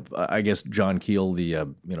 I guess John Keel, the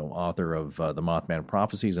author of the Mothman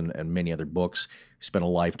Prophecies and many other books, spent a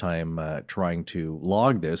lifetime trying to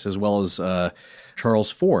log this, as well as Charles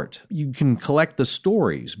Fort. You can collect the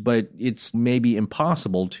stories, but it's maybe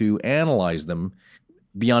impossible to analyze them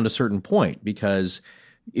beyond a certain point because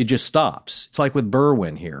it just stops. It's like with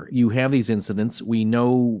Berwyn here. You have these incidents. We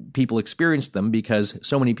know people experienced them because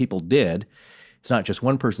so many people did. It's not just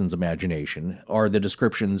one person's imagination. Are the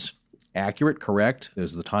descriptions accurate, correct?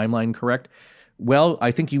 Is the timeline correct? Well,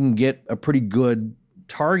 I think you can get a pretty good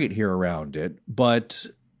target here around it, but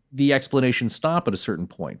the explanations stop at a certain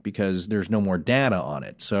point because there's no more data on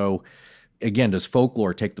it. So again, does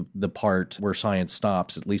folklore take the part where science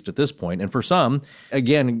stops, at least at this point? And for some,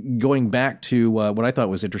 again, going back to what I thought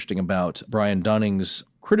was interesting about Brian Dunning's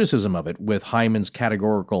criticism of it with Hyman's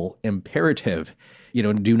categorical imperative,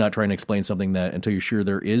 do not try and explain something that until you're sure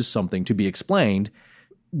there is something to be explained.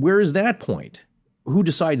 Where is that point? Who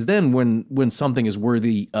decides then when something is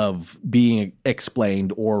worthy of being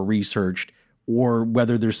explained or researched or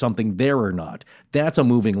whether there's something there or not. That's a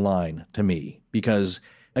moving line to me because,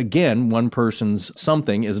 again, one person's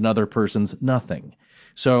something is another person's nothing.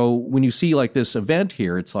 So when you see like this event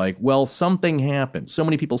here, it's like, well, something happened. So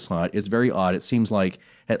many people saw it. It's very odd. It seems like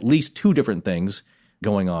at least two different things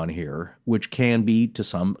going on here, which can be to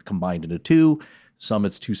some combined into two. Some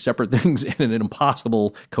it's two separate things and an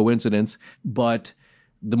impossible coincidence. But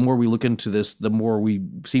the more we look into this, the more we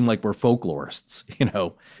seem like we're folklorists,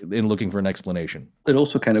 in looking for an explanation. It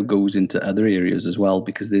also kind of goes into other areas as well,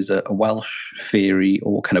 because there's a Welsh fairy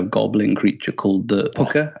or kind of goblin creature called the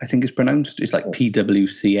Pwca, I think it's pronounced. It's like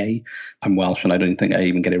PWCA. I'm Welsh and I don't think I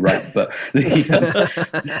even get it right. But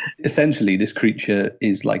essentially, this creature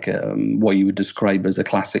is like what you would describe as a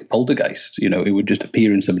classic poltergeist. It would just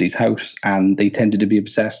appear in somebody's house, and they tended to be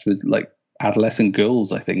obsessed with like adolescent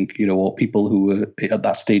girls, I think, or people who were at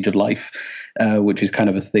that stage of life, which is kind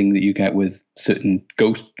of a thing that you get with certain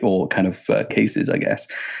ghost or kind of cases, I guess.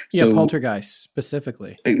 Yeah, poltergeist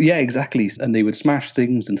specifically. Yeah, exactly. And they would smash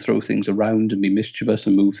things and throw things around and be mischievous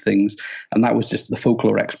and move things. And that was just the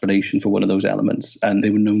folklore explanation for one of those elements. And they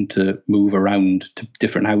were known to move around to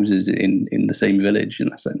different houses in the same village, in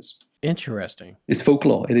that sense. Interesting. It's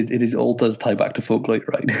folklore. It all does tie back to folklore,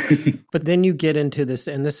 right? But then you get into this,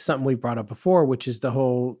 and this is something we've brought up before, which is the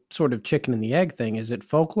whole sort of chicken and the egg thing. Is it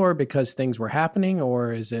folklore because things were happening,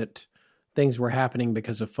 or is it things were happening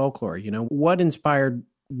because of folklore? What inspired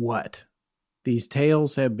what? These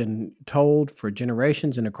tales have been told for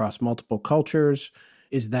generations and across multiple cultures.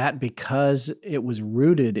 Is that because it was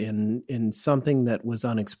rooted in something that was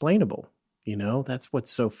unexplainable? That's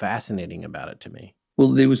what's so fascinating about it to me.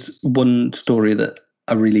 Well, there was one story that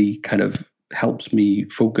really kind of helps me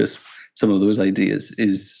focus some of those ideas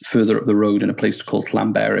is further up the road in a place called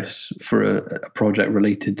Llanberis for a project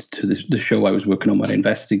related to the show I was working on when I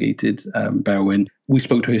investigated Berwyn. We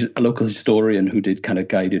spoke to a local historian who did kind of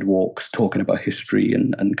guided walks talking about history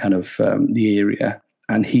and kind of the area.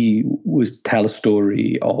 And he was tell a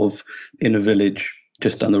story of in a village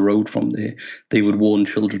just down the road from there, they would warn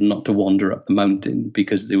children not to wander up the mountain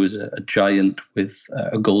because there was a giant with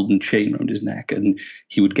a golden chain around his neck and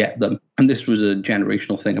he would get them. And this was a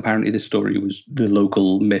generational thing. Apparently this story was the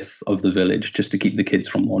local myth of the village just to keep the kids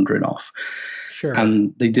from wandering off. Sure.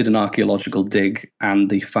 And they did an archaeological dig and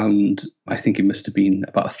they found, I think it must have been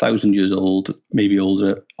about 1,000 years old, maybe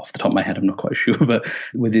older, off the top of my head, I'm not quite sure. But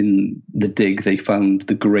within the dig, they found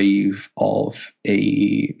the grave of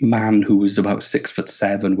a man who was about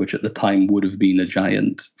 6'7", which at the time would have been a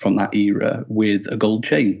giant from that era, with a gold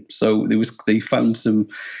chain. So they found some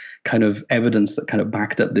kind of evidence that kind of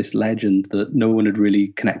backed up this legend that no one had really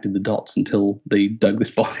connected the dots until they dug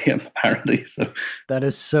this body up, apparently. So that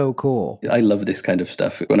is so cool. I love this kind of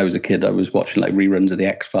stuff. When I was a kid, I was watching like reruns of the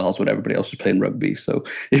X-Files when everybody else was playing rugby. So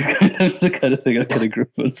it's kind of the kind of thing I kind of grew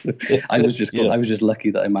up on. So I was just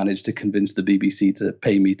lucky that I managed to convince the BBC to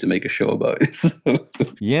pay me to make a show about it. So.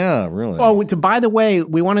 Yeah, really. Well, by the way,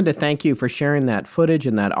 we wanted to thank you for sharing that footage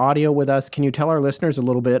and that audio with us. Can you tell our listeners a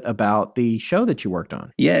little bit about the show that you worked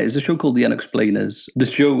on? Yeah, it's a show called The Unexplainers. The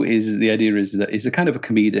show the idea is that it's a kind of a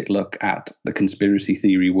comedic look at the conspiracy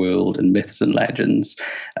theory world and myths and legends,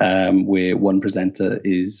 where one presenter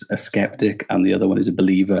is a skeptic and the other one is a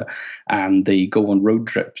believer, and they go on road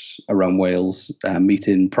trips around Wales,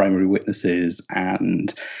 meeting primary witnesses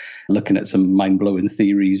and looking at some mind-blowing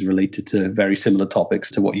theories related to very similar topics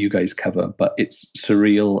to what you guys cover, but it's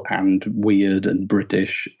surreal and weird and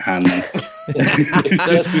British and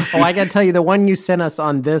I gotta tell you, the one you sent us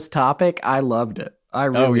on this topic, I loved it. I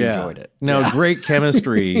really enjoyed it. No, great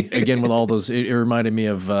chemistry. Again, with all those, it reminded me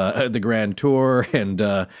of the Grand Tour and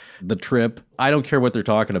the trip. I don't care what they're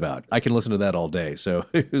talking about. I can listen to that all day. So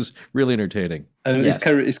it was really entertaining. And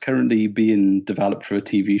it's currently being developed for a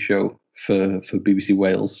TV show for BBC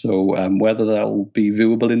Wales. So whether that'll be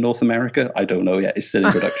viewable in North America, I don't know yet. It's still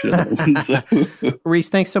in production at the moment. So. Rhys,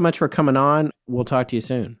 thanks so much for coming on. We'll talk to you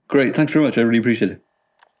soon. Great. Thanks very much. I really appreciate it.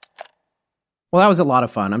 Well, that was a lot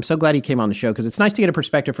of fun. I'm so glad he came on the show because it's nice to get a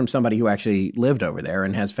perspective from somebody who actually lived over there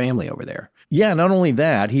and has family over there. Yeah, not only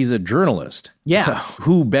that, he's a journalist. Yeah. So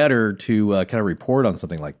who better to kind of report on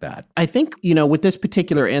something like that? I think, with this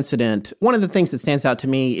particular incident, one of the things that stands out to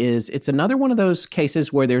me is it's another one of those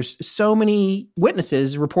cases where there's so many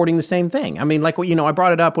witnesses reporting the same thing. I mean, like, I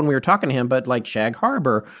brought it up when we were talking to him, but like Shag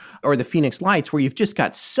Harbor or the Phoenix Lights, where you've just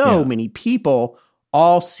got so many people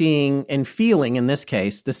all seeing and feeling, in this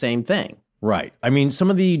case, the same thing. Right. I mean, some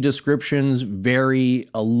of the descriptions vary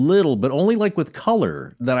a little, but only like with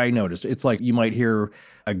color that I noticed. It's like you might hear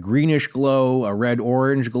a greenish glow, a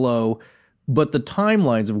red-orange glow, but the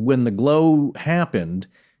timelines of when the glow happened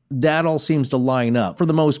that all seems to line up for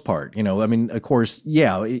the most part. I mean, of course,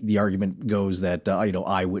 the argument goes that,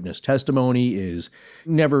 eyewitness testimony is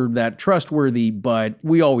never that trustworthy, but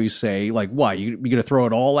we always say, like, why? You going to throw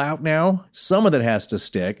it all out now? Some of it has to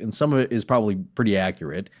stick, and some of it is probably pretty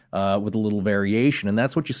accurate with a little variation. And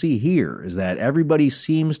that's what you see here, is that everybody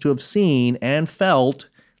seems to have seen and felt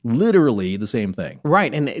literally the same thing.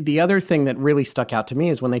 Right. And the other thing that really stuck out to me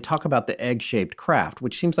is when they talk about the egg-shaped craft,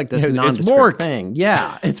 which seems like this nondescript thing.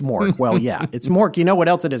 Yeah, it's Mork. Well, yeah, it's Mork. You know what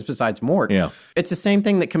else it is besides Mork? Yeah. It's the same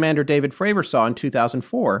thing that Commander David Fravor saw in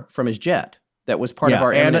 2004 from his jet. That was part of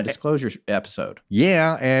our imminent disclosure episode.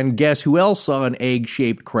 Yeah, and guess who else saw an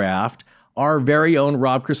egg-shaped craft? Our very own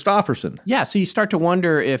Rob Christofferson. Yeah, so you start to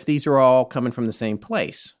wonder if these are all coming from the same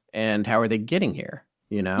place, and how are they getting here?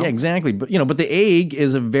 Yeah, exactly. But but the egg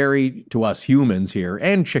is a very, to us humans here,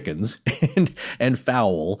 and chickens and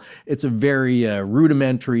fowl, it's a very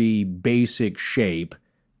rudimentary, basic shape.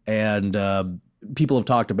 And people have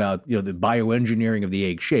talked about the bioengineering of the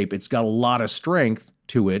egg shape. It's got a lot of strength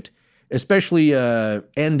to it, especially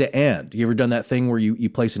end to end. You ever done that thing where you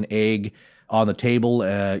place an egg on the table,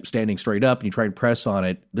 standing straight up, and you try and press on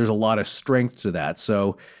it? There's a lot of strength to that.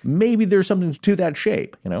 So maybe there's something to that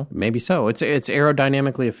shape, Maybe so. It's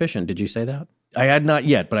aerodynamically efficient. Did you say that? I had not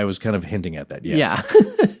yet, but I was kind of hinting at that, yes.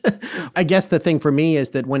 Yeah. I guess the thing for me is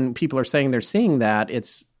that when people are saying they're seeing that,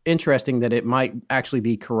 it's interesting that it might actually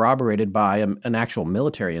be corroborated by an actual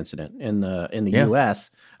military incident in the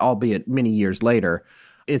U.S., albeit many years later.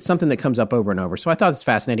 It's something that comes up over and over. So I thought it's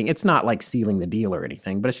fascinating. It's not like sealing the deal or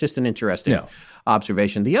anything, but it's just an interesting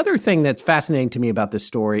observation. The other thing that's fascinating to me about this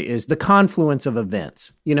story is the confluence of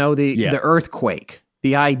events. The earthquake,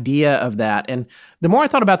 the idea of that. And the more I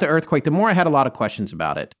thought about the earthquake, the more I had a lot of questions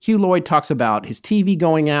about it. Hugh Lloyd talks about his TV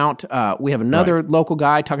going out. We have another local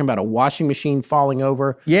guy talking about a washing machine falling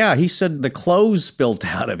over. Yeah, he said the clothes spilt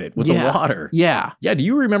out of it with the water. Yeah. Yeah, do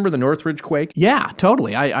you remember the Northridge quake? Yeah,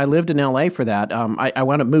 totally. I lived in L.A. for that. I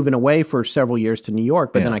wound up moving away for several years to New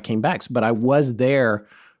York, but then I came back. But I was there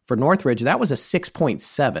for Northridge. That was a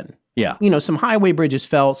 6.7. Yeah. Some highway bridges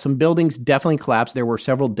fell, some buildings definitely collapsed. There were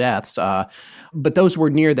several deaths, but those were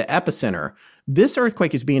near the epicenter. This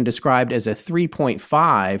earthquake is being described as a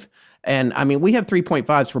 3.5. And I mean, we have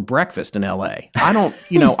 3.5s for breakfast in LA. I don't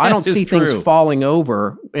see things falling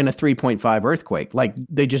over in a 3.5 earthquake. Like,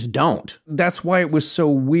 they just don't. That's why it was so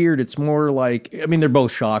weird. It's more like, I mean, they're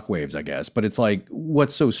both shock waves, I guess, but it's like,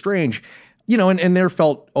 what's so strange? And they're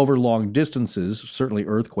felt over long distances, certainly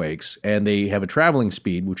earthquakes, and they have a traveling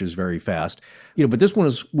speed, which is very fast. But this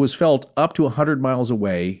one was felt up to 100 miles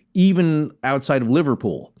away, even outside of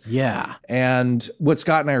Liverpool. Yeah. And what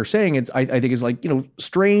Scott and I are saying, I think is like,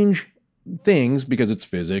 strange things, because it's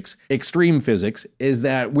physics, extreme physics, is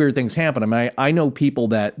that weird things happen. I mean, I know people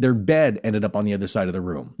that their bed ended up on the other side of the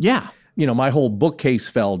room. Yeah. My whole bookcase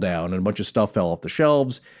fell down and a bunch of stuff fell off the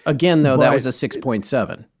shelves. Again, though, that was a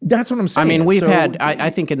 6.7. That's what I'm saying. I mean, we've had,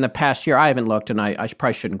 I think in the past year, I haven't looked and I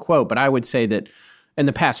probably shouldn't quote, but I would say that in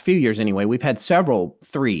the past few years anyway, we've had several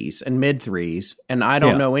 3s and mid-3s, and I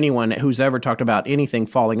don't know anyone who's ever talked about anything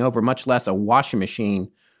falling over, much less a washing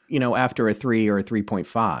machine, after a 3 or a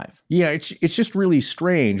 3.5. Yeah, it's just really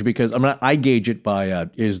strange because I gauge it by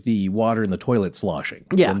is the water in the toilet sloshing?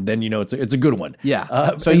 Yeah, and then it's a good one.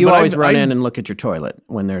 Yeah. So you always run in and look at your toilet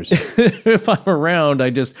when there's. If I'm around,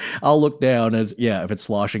 I'll look down and if it's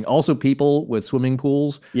sloshing. Also, people with swimming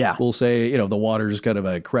pools, will say the water's kind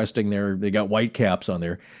of cresting there. They got white caps on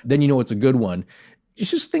there. Then it's a good one. It's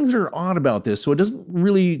just things that are odd about this. So it doesn't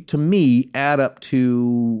really, to me, add up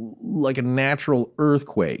to like a natural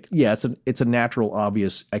earthquake. Yes, it's a natural,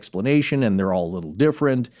 obvious explanation, and they're all a little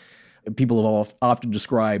different. People have often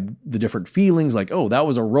described the different feelings, like, oh, that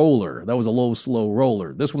was a roller. That was a low, slow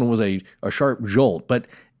roller. This one was a sharp jolt. But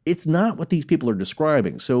it's not what these people are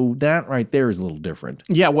describing. So that right there is a little different.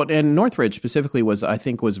 Yeah, and Northridge specifically was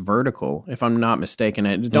vertical, if I'm not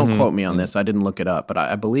mistaken. Don't quote me on this. I didn't look it up, but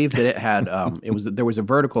I believe that it had there was a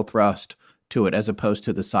vertical thrust to it as opposed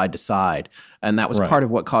to the side to side, and that was part of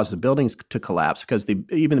what caused the buildings to collapse, because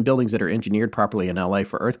even the buildings that are engineered properly in LA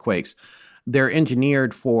for earthquakes, they're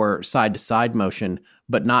engineered for side to side motion,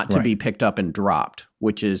 but not to be picked up and dropped,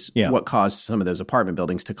 which is what caused some of those apartment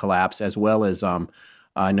buildings to collapse, as well as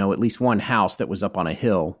I know at least one house that was up on a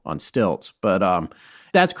hill on stilts, but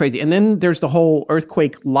that's crazy. And then there's the whole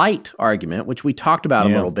earthquake light argument, which we talked about a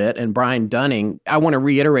little bit. And Brian Dunning, I want to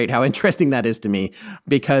reiterate how interesting that is to me,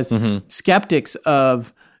 because skeptics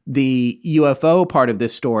of the UFO part of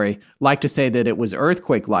this story like to say that it was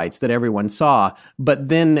earthquake lights that everyone saw, but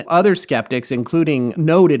then other skeptics, including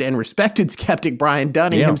noted and respected skeptic Brian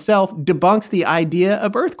Dunning himself, debunks the idea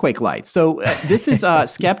of earthquake lights. So this is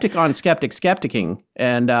skeptic on skeptic skepticking,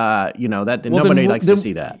 and nobody likes to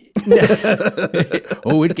see that.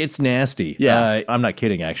 Oh, it gets nasty. Yeah. I'm not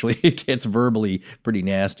kidding, actually. It gets verbally pretty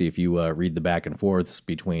nasty if you read the back and forths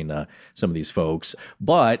between some of these folks.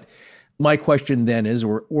 But my question then is,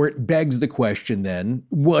 or it begs the question then,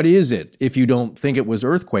 what is it if you don't think it was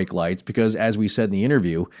earthquake lights? Because as we said in the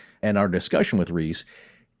interview and our discussion with Reese,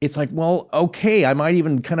 it's like, well, okay, I might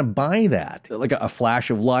even kind of buy that, like a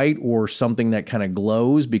flash of light or something that kind of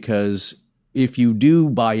glows, because if you do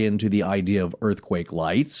buy into the idea of earthquake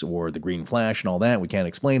lights or the green flash and all that, we can't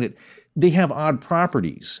explain it, they have odd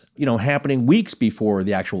properties, happening weeks before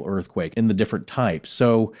the actual earthquake in the different types.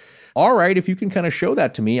 So, all right, if you can kind of show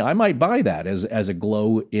that to me, I might buy that as a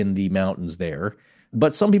glow in the mountains there.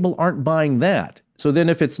 But some people aren't buying that. So then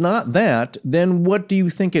if it's not that, then what do you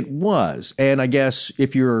think it was? And I guess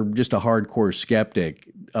if you're just a hardcore skeptic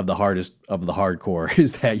of the hardest of the hardcore,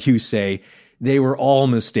 is that you say they were all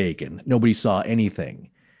mistaken. Nobody saw anything.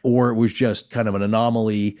 Or it was just kind of an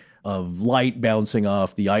anomaly of light bouncing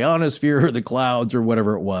off the ionosphere or the clouds or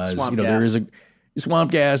whatever it was. Swamp gas. There is a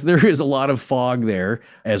swamp gas. There is a lot of fog there,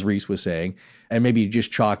 as Reese was saying, and maybe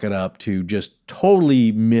just chalk it up to just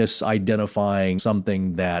totally misidentifying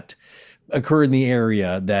something that occurred in the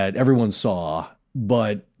area that everyone saw.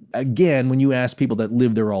 But again, when you ask people that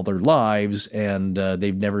live there all their lives and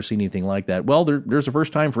they've never seen anything like that, well, there's a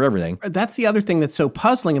first time for everything. That's the other thing that's so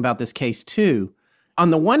puzzling about this case, too. On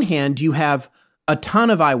the one hand, you have a ton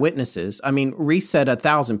of eyewitnesses. I mean, Reese said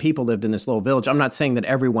 1,000 people lived in this little village. I'm not saying that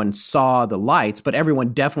everyone saw the lights, but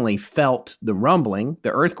everyone definitely felt the rumbling,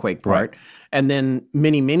 the earthquake part. Right. And then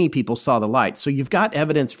many, many people saw the lights. So you've got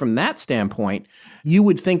evidence from that standpoint. You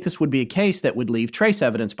would think this would be a case that would leave trace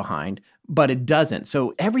evidence behind, but it doesn't.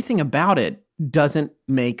 So everything about it doesn't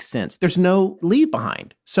make sense. There's no leave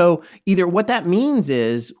behind. So either what that means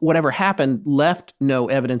is whatever happened left no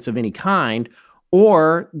evidence of any kind,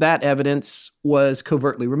 or that evidence was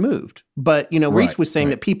covertly removed. But, Reese was saying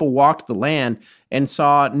that people walked the land and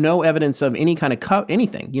saw no evidence of any kind of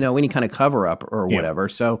anything, any kind of cover-up or whatever.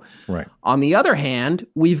 So on the other hand,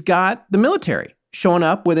 we've got the military showing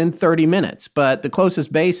up within 30 minutes, but the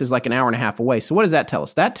closest base is like an hour and a half away. So what does that tell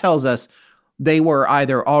us? That tells us they were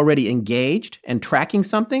either already engaged and tracking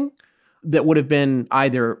something that would have been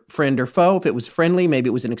either friend or foe. If it was friendly, maybe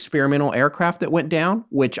it was an experimental aircraft that went down,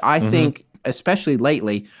 which I think, especially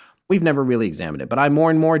lately, we've never really examined it. But I more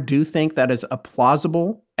and more do think that is a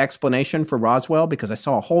plausible explanation for Roswell, because I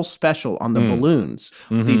saw a whole special on the balloons,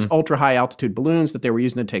 these ultra-high altitude balloons that they were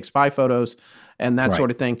using to take spy photos and that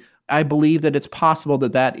sort of thing. I believe that it's possible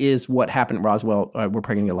that that is what happened at Roswell. We're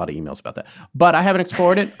probably going to get a lot of emails about that. But I haven't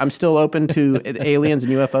explored it. I'm still open to aliens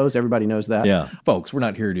and UFOs. Everybody knows that. Yeah. Folks, we're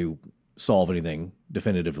not here to solve anything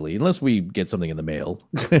definitively, unless we get something in the mail,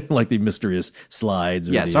 like the mysterious slides.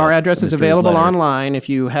 Or yes, our address is available online. If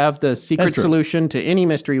you have the secret solution to any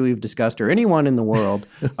mystery we've discussed or anyone in the world,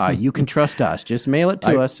 you can trust us. Just mail it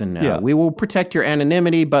to us, and we will protect your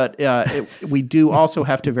anonymity, but we do also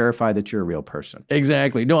have to verify that you're a real person.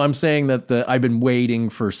 Exactly. No, I'm saying that I've been waiting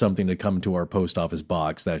for something to come to our post office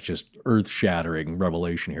box. That's just earth-shattering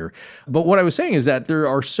revelation here. But what I was saying is that there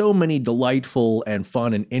are so many delightful and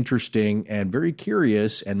fun and interesting and very curious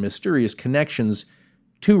and mysterious connections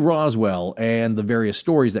to Roswell and the various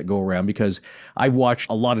stories that go around, because I've watched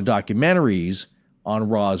a lot of documentaries on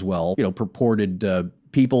Roswell, purported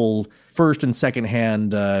people first and second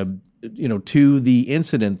hand, to the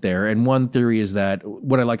incident there. And one theory is that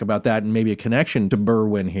what I like about that, and maybe a connection to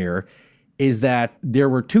Berwyn here, is that there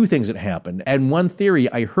were two things that happened. And one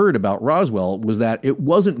theory I heard about Roswell was that it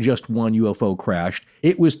wasn't just one UFO crashed.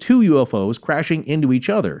 It was two UFOs crashing into each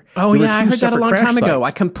other. Oh, yeah, I heard that a long time ago. I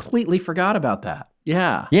completely forgot about that.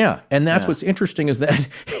 Yeah. Yeah, and that's what's interesting is that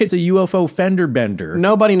it's a UFO fender bender.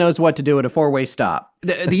 Nobody knows what to do at a four-way stop.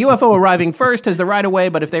 The UFO arriving first has the right of way,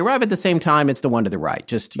 but if they arrive at the same time, it's the one to the right.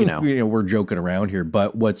 Just, we're joking around here,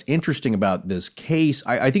 but what's interesting about this case,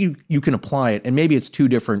 I think you can apply it, and maybe it's two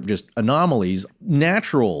different just anomalies,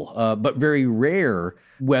 natural, but very rare,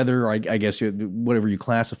 whether, I guess, whatever you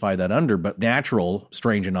classify that under, but natural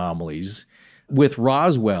strange anomalies. With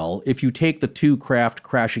Roswell, if you take the two craft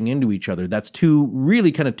crashing into each other, that's two,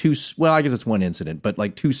 well, I guess it's one incident, but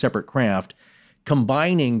like two separate craft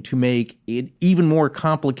combining to make it even more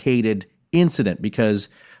complicated incident, because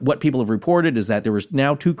what people have reported is that there was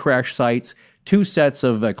now two crash sites, two sets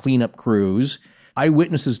of cleanup crews,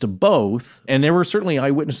 eyewitnesses to both, and there were certainly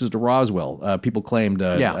eyewitnesses to Roswell. People claimed,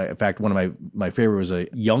 in fact, one of my favorite was a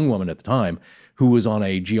young woman at the time who was on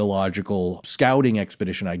a geological scouting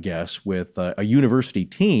expedition, I guess, with a university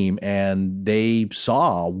team, and they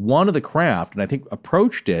saw one of the craft, and I think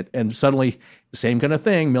approached it, and suddenly, same kind of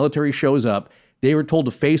thing, military shows up. They were told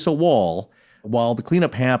to face a wall while the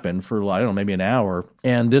cleanup happened for, I don't know, maybe an hour,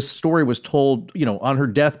 and this story was told, on her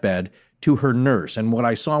deathbed to her nurse, and what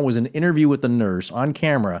I saw was an interview with the nurse on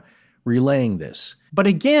camera relaying this. But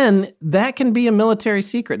again, that can be a military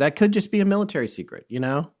secret. That could just be a military secret,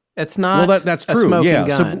 It's not that's a true. smoking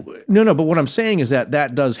gun. So, no, but what I'm saying is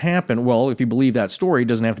that does happen. Well, if you believe that story, it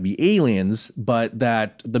doesn't have to be aliens, but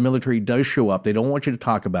that the military does show up. They don't want you to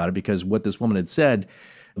talk about it because what this woman had said,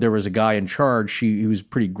 there was a guy in charge. He was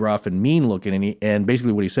pretty gruff and mean looking, and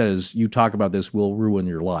basically what he said is, you talk about this, we'll ruin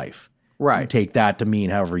your life. Right. You take that to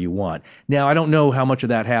mean however you want. Now, I don't know how much of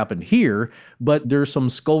that happened here, but there's some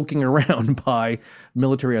skulking around by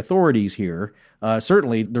military authorities here.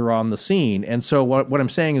 Certainly, they're on the scene. And so what I'm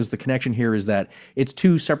saying is the connection here is that it's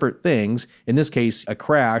two separate things. In this case, a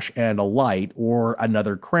crash and a light, or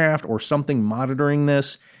another craft or something monitoring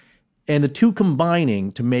this. And the two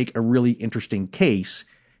combining to make a really interesting case.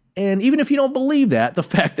 And even if you don't believe that, the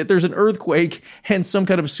fact that there's an earthquake and some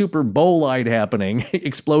kind of super bolide happening,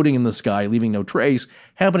 exploding in the sky, leaving no trace,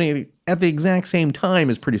 happening at the exact same time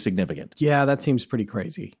is pretty significant. Yeah, that seems pretty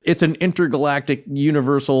crazy. It's an intergalactic,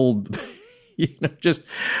 universal,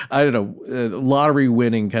 lottery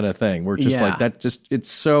winning kind of thing. We're just like that.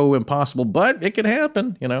 It's so impossible, but it can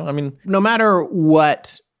happen. No matter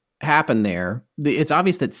what happened there, it's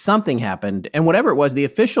obvious that something happened, and whatever it was, the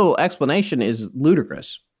official explanation is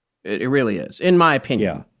ludicrous. It really is, in my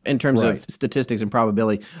opinion, in terms of statistics and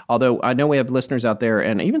probability. Although I know we have listeners out there,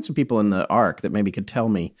 and even some people in the ARC, that maybe could tell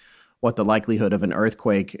me what the likelihood of an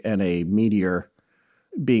earthquake and a meteor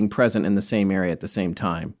being present in the same area at the same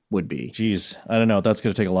time would be. Geez, I don't know. That's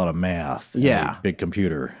going to take a lot of math. Yeah. Big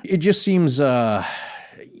computer. It just seems...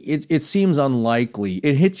 It seems unlikely.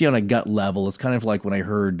 It hits you on a gut level. It's kind of like when I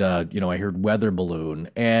heard, I heard weather balloon,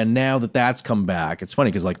 and now that's come back. It's funny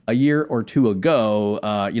because like a year or two ago,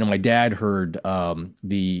 my dad heard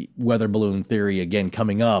the weather balloon theory again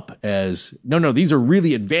coming up as no, these are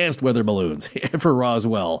really advanced weather balloons for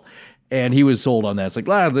Roswell, and he was sold on that. It's like,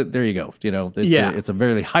 there you go. It's a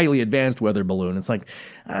very highly advanced weather balloon. It's like,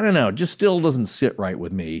 I don't know, it just still doesn't sit right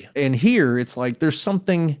with me. And here, it's like there's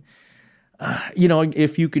something.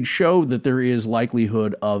 If you could show that there is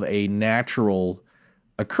likelihood of a natural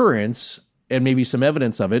occurrence and maybe some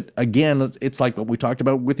evidence of it, again, it's like what we talked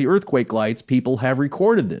about with the earthquake lights. People have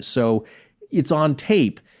recorded this, so it's on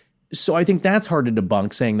tape. So I think that's hard to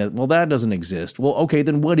debunk, saying that, well, that doesn't exist. Well, okay,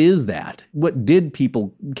 then what is that? What did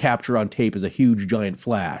people capture on tape as a huge giant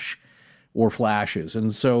flash or flashes?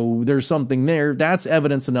 And so there's something there. That's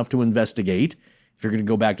evidence enough to investigate. If you're going to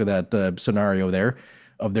go back to that scenario there,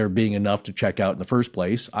 of there being enough to check out in the first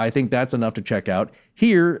place. I think that's enough to check out.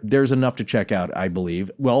 Here, there's enough to check out, I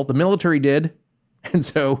believe. Well, the military did, and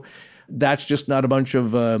so that's just not a bunch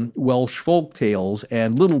of Welsh folk tales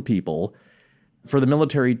and little people. For the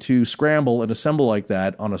military to scramble and assemble like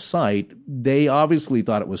that on a site, they obviously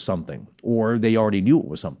thought it was something, or they already knew it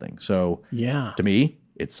was something. So, to me,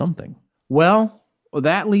 it's something. Well,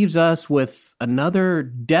 that leaves us with another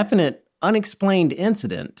definite unexplained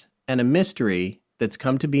incident and a mystery that's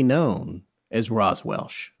come to be known as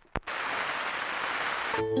Roswelsh.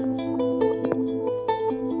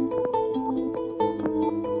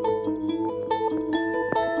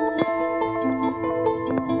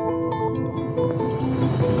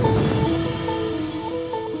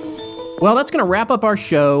 Well, that's going to wrap up our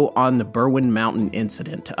show on the Berwyn Mountain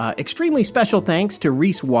incident. Extremely special thanks to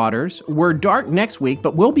Reese Waters. We're dark next week,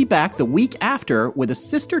 but we'll be back the week after with a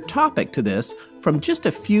sister topic to this from just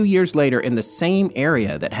a few years later in the same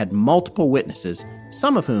area that had multiple witnesses,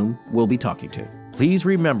 some of whom we'll be talking to. Please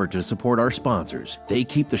remember to support our sponsors. They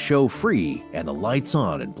keep the show free and the lights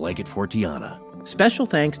on in Blanket Fortiana. Special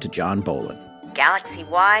thanks to John Bolin.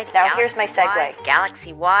 Galaxy-wide. Now here's my segue.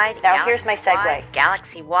 Galaxy-wide. Now here's my segue.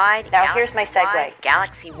 Galaxy-wide. Now here's my segue.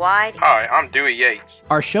 Galaxy-wide. Hi, I'm Dewey Yates.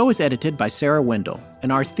 Our show is edited by Sarah Wendell,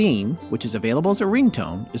 and our theme, which is available as a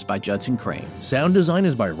ringtone, is by Judson Crane. Sound design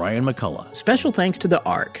is by Ryan McCullough. Special thanks to the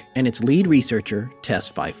ARC and its lead researcher, Tess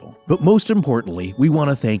Feifel. But most importantly, we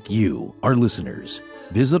want to thank you, our listeners.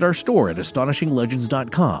 Visit our store at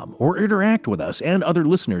astonishinglegends.com or interact with us and other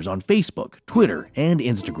listeners on Facebook, Twitter, and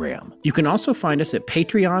Instagram. You can also find us at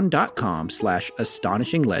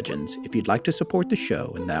patreon.com/astonishinglegends if you'd like to support the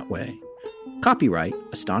show in that way. Copyright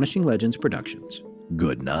Astonishing Legends Productions.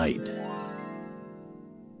 Good night.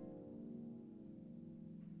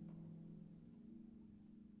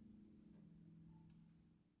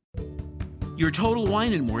 Your Total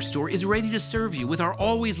Wine & More store is ready to serve you with our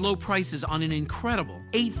always low prices on an incredible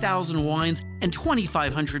 8,000 wines and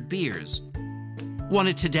 2,500 beers. Want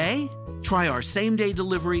it today? Try our same-day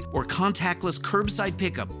delivery or contactless curbside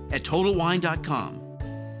pickup at TotalWine.com.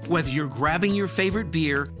 Whether you're grabbing your favorite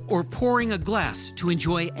beer or pouring a glass to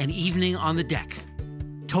enjoy an evening on the deck,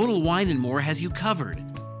 Total Wine & More has you covered.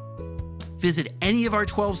 Visit any of our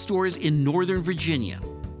 12 stores in Northern Virginia